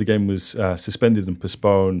 after the game was suspended and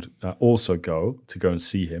postponed, also go and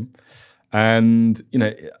see him. And,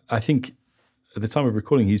 I think at the time of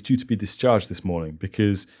recording, he's due to be discharged this morning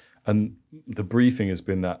and the briefing has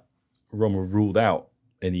been that Roma ruled out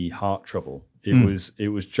any heart trouble. It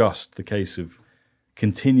was just the case of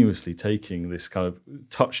continuously taking this kind of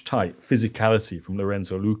touch-tight physicality from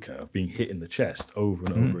Lorenzo Luca of being hit in the chest over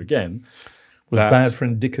and over again. Was bad for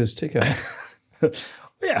Ndika's ticker.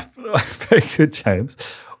 Yeah, very good, James.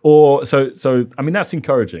 So I mean, that's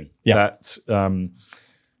encouraging. Yeah. That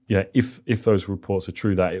if those reports are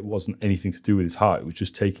true, that it wasn't anything to do with his heart, it was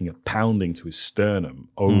just taking a pounding to his sternum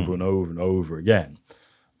over and over and over again.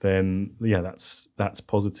 Then that's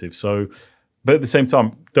positive. So, but at the same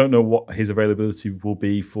time, don't know what his availability will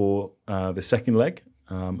be for the second leg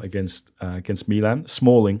against Milan.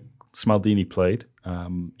 Smaldini played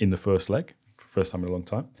in the first leg for the first time in a long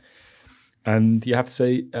time. And you have to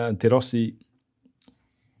say, De Rossi,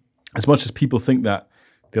 as much as people think that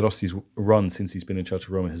De Rossi's run since he's been in charge of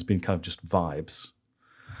Roma has been kind of just vibes,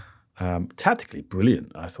 tactically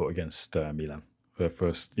brilliant, I thought, against Milan. The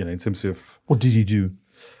first, in terms of... What did he do?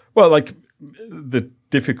 Well, like, the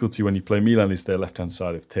difficulty when you play Milan is their left-hand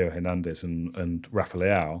side of Theo Hernandez and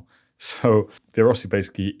Raphael. So De Rossi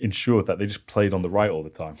basically ensured that they just played on the right all the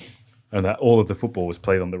time. And that all of the football was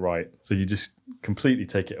played on the right. So you just completely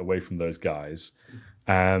take it away from those guys.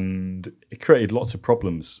 And it created lots of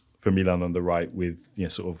problems for Milan on the right with,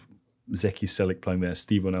 sort of Zeki Selic playing there,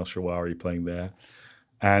 Steven El Shawari playing there,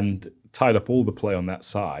 and tied up all the play on that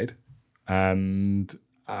side. And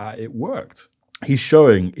it worked. He's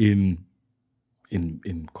showing in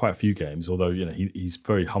quite a few games, although, he's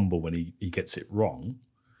very humble when he gets it wrong,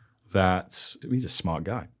 that he's a smart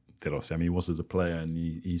guy. De Rossi. I mean, he was as a player, and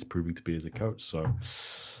he's proving to be as a coach. So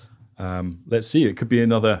let's see. It could be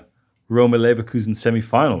another Roma Leverkusen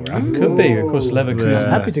semi-final. Right? Could be, of course. Leverkusen.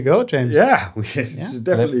 Happy to go, James. Yeah, we should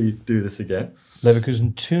definitely do this again.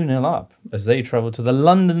 Leverkusen 2-0 up as they travel to the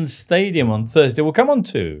London Stadium on Thursday. We'll come on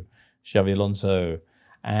to Xabi Alonso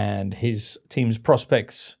and his team's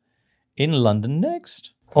prospects in London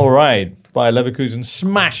next. All right, Bayer Leverkusen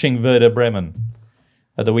smashing Werder Bremen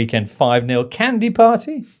at the weekend 5-0. Candy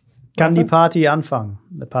party? Candy party Anfang.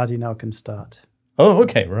 The party now can start. Oh,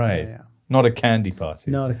 okay, right. Yeah. Not a candy party.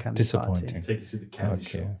 Not a candy Disappointing. party. Take you to the candy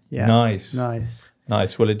shop. Yeah. Nice. Well,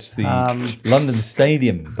 it's the London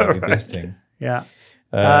Stadium that we're visiting. Yeah.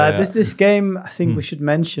 This game, I think we should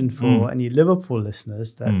mention for any Liverpool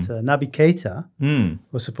listeners that Naby Keita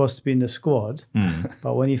was supposed to be in the squad,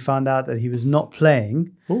 but when he found out that he was not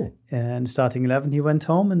playing and starting 11, he went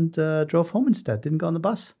home and drove home instead. Didn't go on the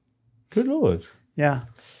bus. Good Lord. Yeah.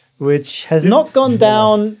 Which has not gone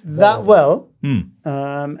down that well.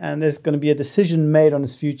 And there's going to be a decision made on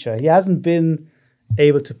his future. He hasn't been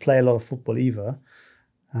able to play a lot of football either,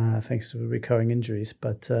 thanks to recurring injuries.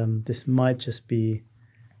 But this might just be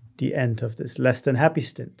the end of this less than happy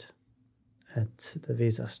stint at the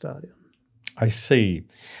Weser Stadion. I see.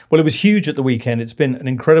 Well, it was huge at the weekend. It's been an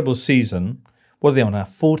incredible season. What are they on now?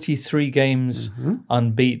 43 games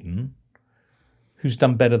unbeaten. Who's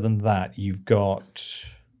done better than that? You've got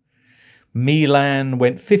Milan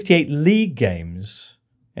went 58 league games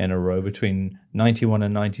in a row between 91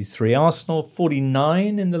 and 93. Arsenal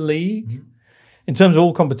 49 in the league. In terms of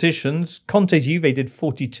all competitions, Conte's Juve did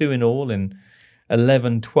 42 in all in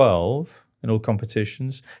 11-12 in all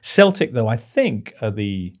competitions. Celtic, though, I think are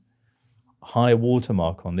the high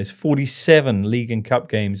watermark on this. 47 league and cup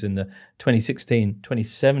games in the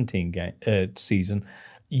 2016-2017 season.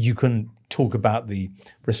 You can talk about the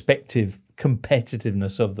respective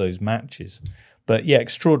competitiveness of those matches. But yeah,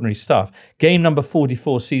 extraordinary stuff. Game number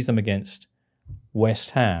 44 sees them against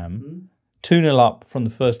West Ham. 2-0 up from the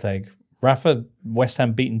first leg Rafa, West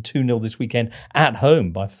Ham beaten 2-0 this weekend at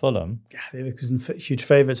home by Fulham. Yeah, Leverkusen huge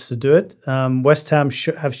favourites to do it. West Ham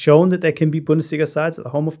have shown that they can beat Bundesliga sides at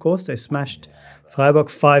home, of course. They smashed Freiburg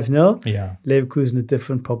 5-0. Yeah. Leverkusen, a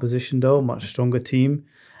different proposition, though, much stronger team.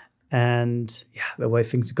 And yeah, the way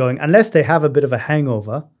things are going, unless they have a bit of a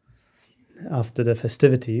hangover after the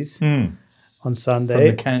festivities on Sunday.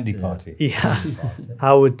 From the candy party. Yeah,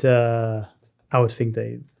 I would think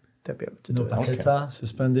they'll be able to do it. Paqueta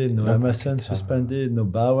suspended, no Emerson suspended, no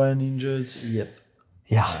Bowen injured. Yep.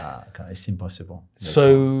 Yeah. It's impossible.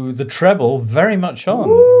 So the treble very much on.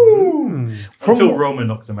 Until Roma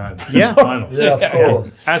knocked them out. Yeah. Finals. Yeah, of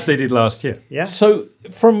course. As they did last year. Yeah. So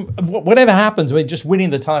from whatever happens, I mean, just winning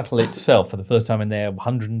the title itself for the first time in their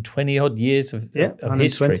 120 odd years of Yeah, of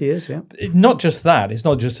 120 history. years, yeah. Not just that. It's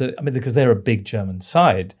not just, because they're a big German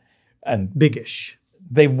side and Biggish.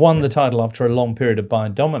 they won the title after a long period of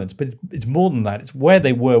Bayern dominance. But it's more than that. It's where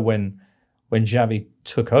they were when Xavi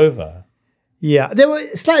took over. Yeah, they were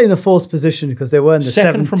slightly in a false position because they were in the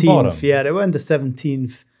Second from bottom. 17th. Yeah, they were in the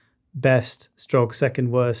 17th best stroke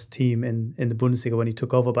second worst team in the Bundesliga when he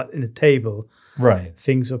took over. But in the table, Right.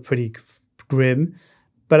 things were pretty grim.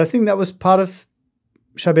 But I think that was part of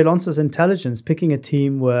Xabi Alonso's intelligence, picking a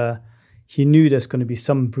team where he knew there's going to be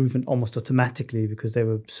some improvement almost automatically because they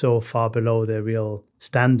were so far below their real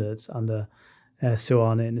standards under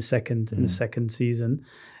Seoane in the second season.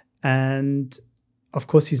 And of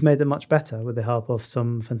course, he's made them much better with the help of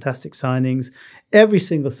some fantastic signings. Every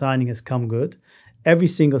single signing has come good. Every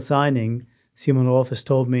single signing, Simon Rolf has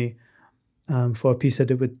told me for a piece I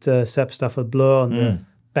did with Sepp Stafford Blur on the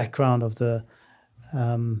background of the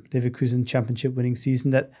Leverkusen championship winning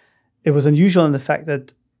season, that it was unusual in the fact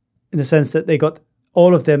that, in the sense that they got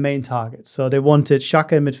all of their main targets. So they wanted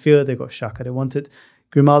Xhaka in midfield, they got Xhaka. They wanted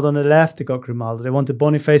Grimaldo on the left, they got Grimaldo. They wanted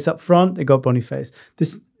Boniface up front, they got Boniface.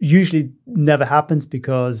 This usually never happens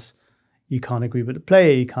because you can't agree with the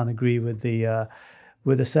player, you can't agree with the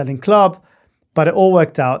selling club, but it all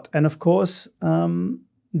worked out. And of course,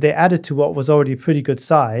 they added to what was already a pretty good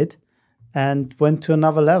side and went to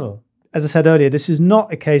another level. As I said earlier, this is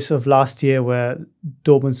not a case of last year where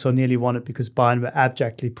Dortmund so nearly won it because Bayern were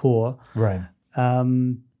abjectly poor. Right.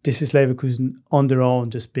 This is Leverkusen on their own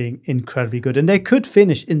just being incredibly good. And they could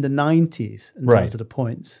finish in the 90s in terms of the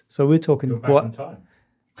points. So we're talking...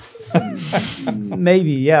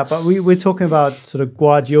 Maybe, yeah. But we're talking about sort of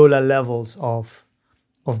Guardiola levels of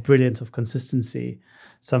brilliance, of consistency.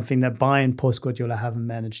 Something that Bayern post-Guardiola haven't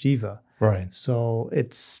managed either. Right. So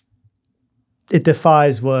it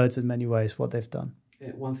defies words in many ways what they've done.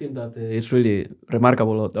 One thing that is really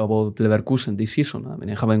remarkable about Leverkusen this season, I mean,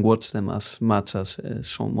 I haven't watched them as much as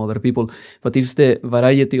some other people, but it's the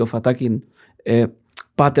variety of attacking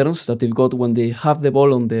patterns that they've got when they have the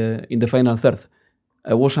ball in the final third.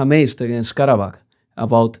 I was amazed against Karabakh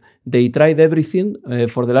about they tried everything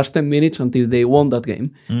for the last 10 minutes until they won that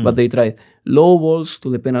game, but they tried low balls to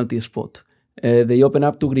the penalty spot. They open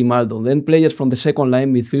up to Grimaldo. Then players from the second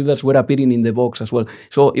line, midfielders, were appearing in the box as well.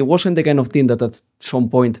 So it wasn't the kind of team that at some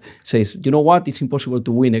point says, you know what, it's impossible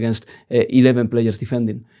to win against 11 players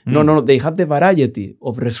defending. No, they had the variety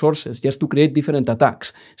of resources just to create different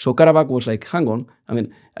attacks. So Karabakh was like, hang on, I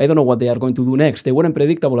mean, I don't know what they are going to do next. They weren't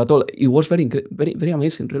predictable at all. It was very, very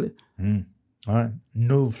amazing, really. All right.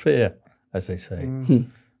 Null fear, as they say.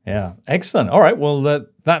 Yeah, excellent. All right, well,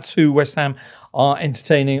 that's who West Ham are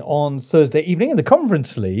entertaining on Thursday evening in the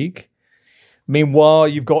Conference League. Meanwhile,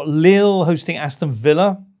 you've got Lille hosting Aston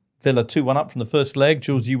Villa. Villa 2-1 up from the first leg.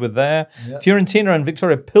 Jules, you were there. Yep. Fiorentina and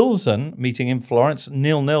Victoria Pilsen meeting in Florence.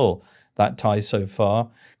 0-0, that tie so far.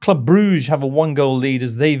 Club Brugge have a 1-goal lead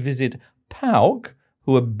as they visit PAOK,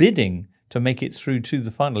 who are bidding to make it through to the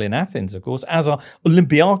final in Athens, of course, as are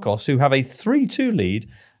Olympiacos, who have a 3-2 lead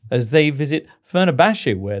as they visit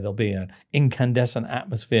Fenerbahce, where there'll be an incandescent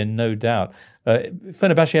atmosphere, no doubt.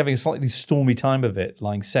 Fenerbahce having a slightly stormy time of it,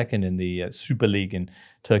 lying second in the Super League in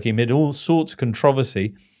Turkey amid all sorts of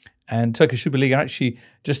controversy. And Turkish Super League actually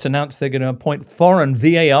just announced they're going to appoint foreign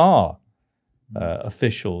VAR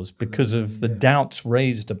officials because of the doubts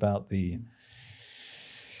raised about the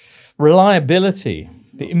reliability,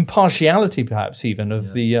 the impartiality perhaps even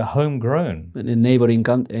of the homegrown. In a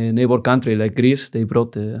neighbor country like Greece, they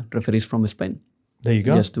brought the referees from Spain. There you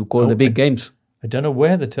go. Just to call the big games. I don't know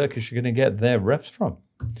where the Turkish are going to get their refs from.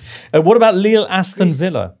 What about Lille Aston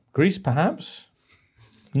Villa? Greece perhaps?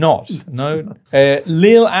 Not. No.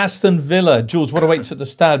 Lille Aston Villa. Jules, what awaits at the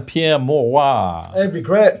Stade Pierre Mauroy? It'd be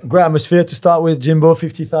great atmosphere to start with. Jimbo,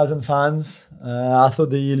 50,000 fans. I thought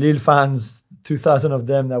the Lille fans, 2,000 of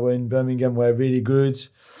them that were in Birmingham, were really good.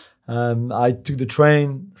 I took the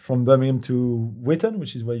train from Birmingham to Whitton,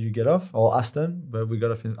 which is where you get off, or Aston, but we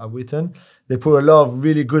got off at Whitton. They put a lot of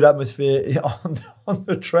really good atmosphere on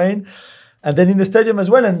the train. And then in the stadium as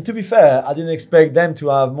well. And to be fair, I didn't expect them to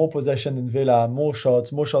have more possession than Villa, more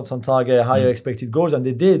shots on target, higher expected goals. And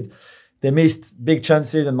they did. They missed big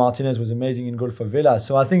chances, and Martinez was amazing in goal for Villa.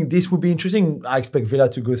 So I think this would be interesting. I expect Villa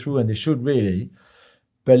to go through, and they should really.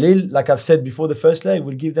 But Lille, like I've said before, the first leg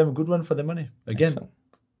will give them a good one for their money. Again,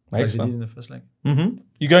 like they did in the first leg. Mm-hmm.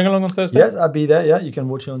 You going along on Thursday? Yes, I'll be there. Yeah, you can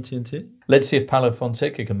watch it on TNT. Let's see if Paulo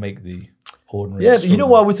Fonseca can make the ordinary. Yeah, but you know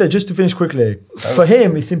what I would say, just to finish quickly, for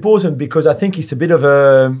him, it's important because I think it's a bit of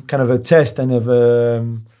a kind of a test and of a,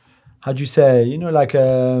 how do you say, like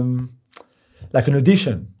an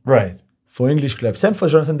audition. Right. For English clubs. Same for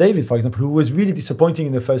Jonathan David, for example, who was really disappointing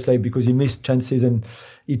in the first leg because he missed chances and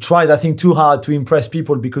he tried, I think, too hard to impress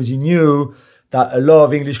people because he knew that a lot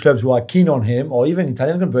of English clubs who are keen on him, or even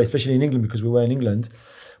Italian clubs, but especially in England because we were in England,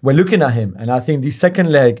 were looking at him. And I think this second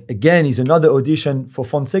leg, again, is another audition for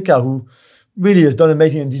Fonseca, who really has done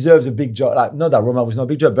amazing and deserves a big job. Like, not that Roma was not a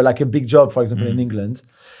big job, but like a big job, for example, in England.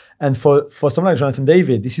 And for someone like Jonathan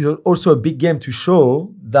David, this is also a big game to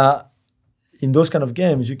show that in those kind of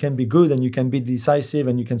games, you can be good and you can be decisive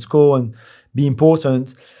and you can score and be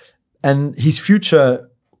important. And his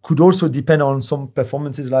future could also depend on some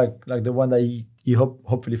performances like the one that he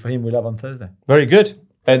hopefully for him will have on Thursday. Very good.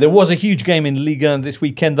 There was a huge game in Liga this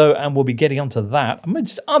weekend, though, and we'll be getting onto that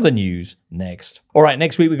amidst other news next. All right,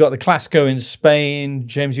 next week we've got the Clásico in Spain.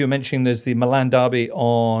 James, you were mentioning there's the Milan derby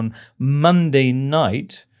on Monday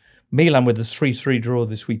night. Milan with a 3-3 draw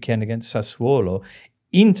this weekend against Sassuolo.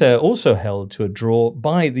 Inter also held to a draw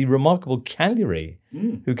by the remarkable Cagliari,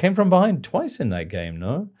 who came from behind twice in that game,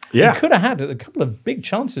 no? Yeah. He could have had a couple of big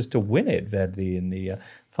chances to win it, Verdi, in the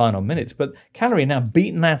final minutes. But Cagliari now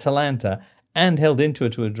beaten Atalanta and held Inter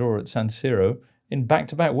to a draw at San Siro in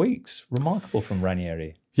back-to-back weeks. Remarkable from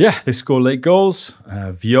Ranieri. Yeah, they score late goals.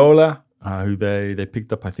 Viola, who they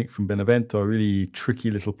picked up, I think, from Benevento, a really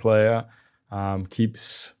tricky little player,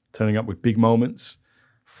 keeps turning up with big moments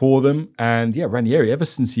for them. And yeah, Ranieri, ever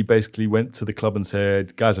since he basically went to the club and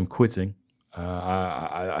said, guys, I'm quitting.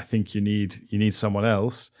 I think you need someone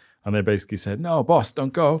else. And they basically said, no, boss,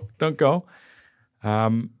 don't go.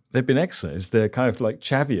 They've been excellent. It's the kind of like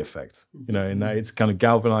Xavi effect, in that it's kind of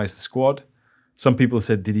galvanized the squad. Some people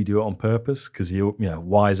said, did he do it on purpose? Because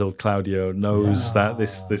wise old Claudio knows that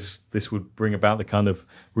this would bring about the kind of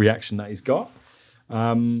reaction that he's got.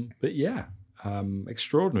 But yeah,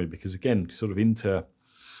 extraordinary because again, sort of Inter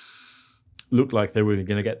looked like they were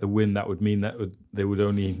going to get the win. That would mean that they would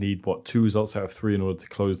only need 2 results out of 3 in order to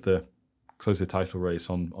close the title race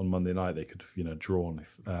on Monday night. They could have drawn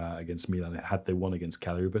against Milan had they won against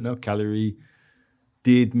Cagliari, but no, Cagliari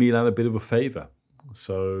did Milan a bit of a favour.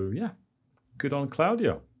 So yeah, good on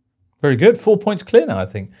Claudio. Very good. 4 points clear now, I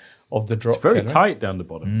think, of the drop. It's very tight down the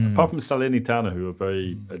bottom. Apart from Salernitana, who are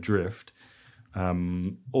very adrift. I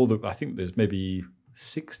think there's maybe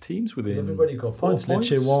 6 teams within. Everybody got points.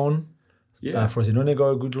 Lecce won. Yeah. Frosinone got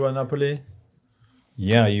a good draw at Napoli.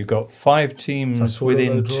 Yeah, you've got 5 teams Sassuolo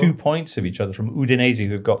within 2 points of each other from Udinese,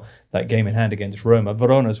 who've got that game in hand against Roma.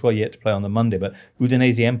 Verona as well, yet to play on the Monday, but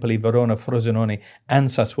Udinese, Empoli, Verona, Frosinone and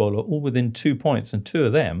Sassuolo all within 2 points, and 2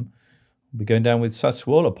 of them will be going down with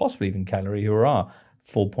Sassuolo, possibly even Cagliari, who are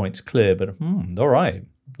 4 points clear. But all right,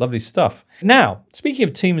 lovely stuff. Now, speaking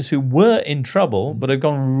of teams who were in trouble but have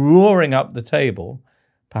gone roaring up the table,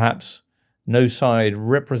 perhaps no side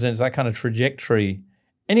represents that kind of trajectory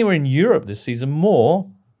anywhere in Europe this season more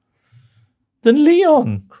than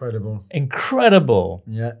Lyon. Incredible.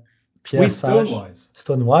 Yeah. Pierre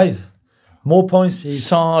Stonewise. More points.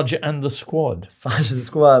 Sarge and the squad. Sarge and the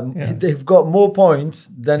squad. Yeah. They've got more points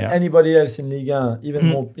than anybody else in Ligue 1,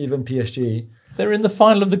 even PSG. They're in the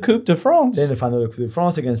final of the Coupe de France. They're in the final of the Coupe de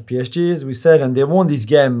France against PSG, as we said, and they won this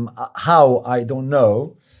game. How? I don't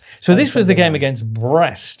know. So this was the game against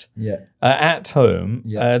Brest at home.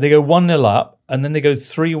 They go 1-0 up and then they go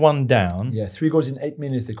 3-1 down. Yeah, 3 goals in 8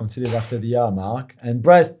 minutes they conceded after the hour mark. And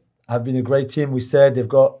Brest have been a great team. We said they've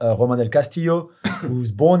got Romain Del Castillo,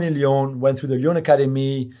 who's born in Lyon, went through the Lyon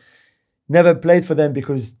Academy, never played for them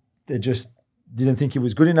because they just didn't think he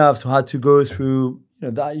was good enough, so had to go through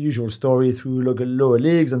that usual story through lower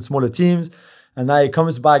leagues and smaller teams. And now he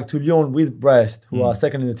comes back to Lyon with Brest, who are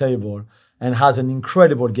second in the table, and has an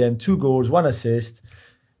incredible game, 2 goals, 1 assist.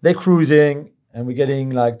 They're cruising, and we're getting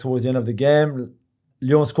towards the end of the game.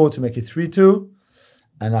 Lyon scored to make it 3-2.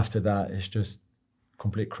 And after that, it's just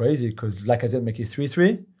complete crazy because, like I said, make it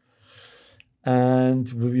 3-3. and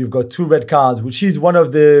you've got 2 red cards, which is one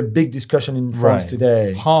of the big discussion in France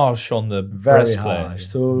today. Harsh on the Very breastplate. harsh.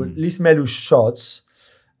 So Lismelu shots.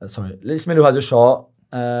 Lismelu has a shot.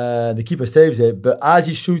 The keeper saves it, but as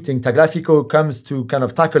he's shooting, Tagliafico comes to kind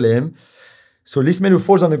of tackle him. So Lismelu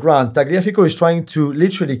falls on the ground. Tagliafico is trying to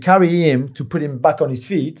literally carry him to put him back on his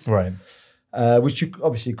feet, Right. which you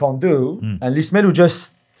obviously can't do. And Lismelu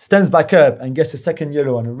just stands back up and gets a second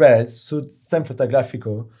yellow and a red. So same for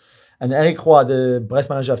Tagliafico. And Eric Roy, the Brest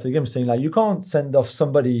manager after the game, saying like, you can't send off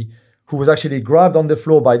somebody who was actually grabbed on the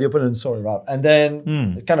floor by the opponent, and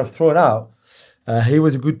then kind of thrown out. He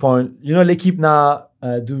was a good point. You know, L'Equipe now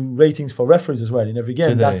do ratings for referees as well in every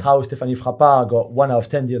game. That's how Stéphanie Frappard got 1 out of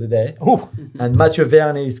 10 the other day. And Mathieu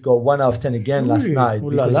Vernis got 1 out of 10 again last night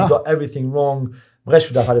because he got everything wrong. Brest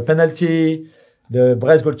should have had a penalty. The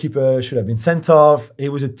Brest goalkeeper should have been sent off. It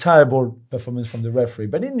was a terrible performance from the referee.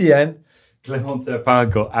 But in the end, Clément Turpin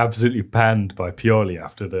got absolutely panned by Pioli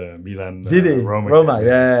after the Milan did he? Roma, game.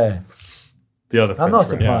 yeah. The other I'm not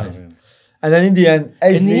French surprised. referee. And then in the end,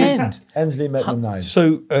 end? Ainsley Maitland-Niles.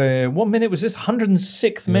 So, what minute was this?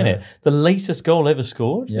 106th minute. The latest goal ever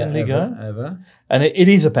scored in Ligue 1. Ever. And it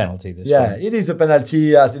is a penalty this one. It is a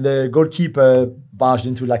penalty. The goalkeeper barged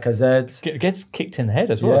into Lacazette. Gets kicked in the head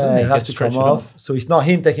as well, doesn't he? He has Gets to come stretched off. So it's not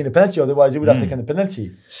him taking the penalty, otherwise he would have taken the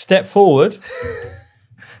penalty. Step forward.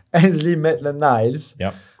 Ainsley Maitland-Niles,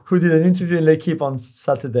 Yep. who did an interview in L'Equipe on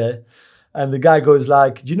Saturday, and the guy goes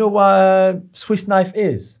like, "Do you know what Swiss knife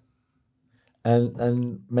is?"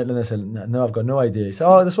 And Maitland said, "No, I've got no idea." He said,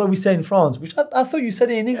 "Oh, that's what we say in France," which I thought you said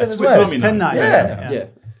it in England as Swiss well. Army Pen knife. knife. Yeah.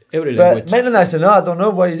 Every But language. Maitland said, "No, I don't know.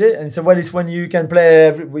 What is it?" And he said, "Well, it's when you can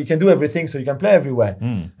play. We can do everything, so you can play everywhere."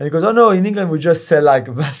 And he goes, "Oh no, in England we just say like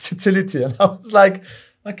versatility." And I was like,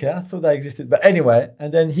 "Okay, I thought that existed." But anyway,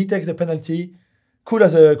 and then he takes the penalty, cool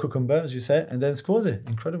as a cucumber, as you say, and then scores it.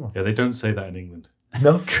 Incredible. Yeah, they don't say that in England.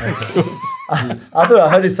 No, I thought I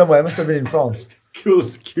heard it somewhere. It must have been in France. Cool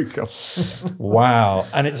as a cucumber. Wow.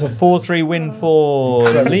 And it's a 4-3 win for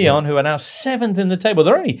Lyon, who are now 7th in the table.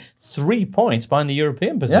 They're only 3 points behind the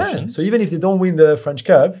European Yeah. positions. So even if they don't win the French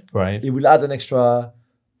Cup, Right. it will add an extra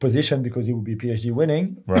position because it will be PSG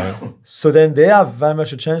winning. Right. So then they have very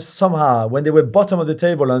much a chance somehow. When they were bottom of the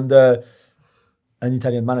table under an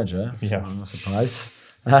Italian manager, Yeah. I'm not surprised.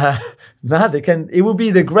 Now they can. It will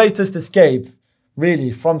be the greatest escape,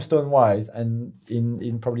 really, from Stonewise and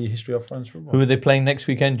in probably history of French football. Who are they playing next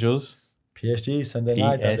weekend, Jules? PSG Sunday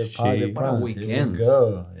night at the Parc des PSG. What a Princes. Here we weekend.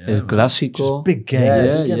 go. Yeah. El Clásico. Big game. Yeah. Yeah,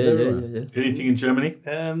 games yeah, everywhere. yeah. Anything in Germany?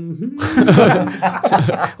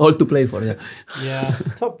 All to play for, yeah. Yeah.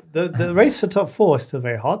 The race for top 4 is still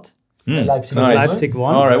very hot. Leipzig. Nice. Leipzig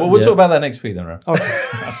won. All right. Well, we'll Yeah. talk about that next week then, Raph. Okay.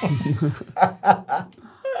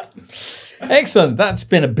 Excellent. That's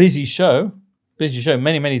been a busy show.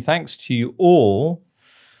 Many, many thanks to you all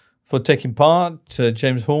for taking part. To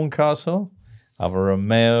James Horncastle, Alvaro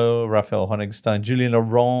Romeo, Raphael Honigstein, Julien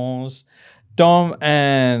Laurence, Dom,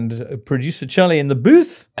 and producer Charlie in the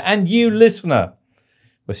booth, and you, listener.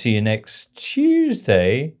 We'll see you next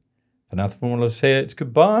Tuesday. For now, from all of us here, it's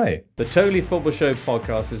goodbye. The Totally Football Show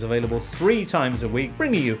podcast is available 3 times a week,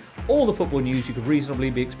 bringing you all the football news you could reasonably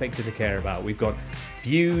be expected to care about. We've got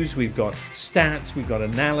views, we've got stats, we've got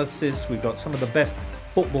analysis, we've got some of the best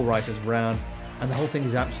football writers around, and the whole thing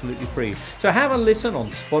is absolutely free. So have a listen on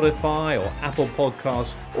Spotify or Apple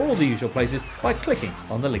Podcasts or all the usual places by clicking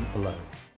on the link below.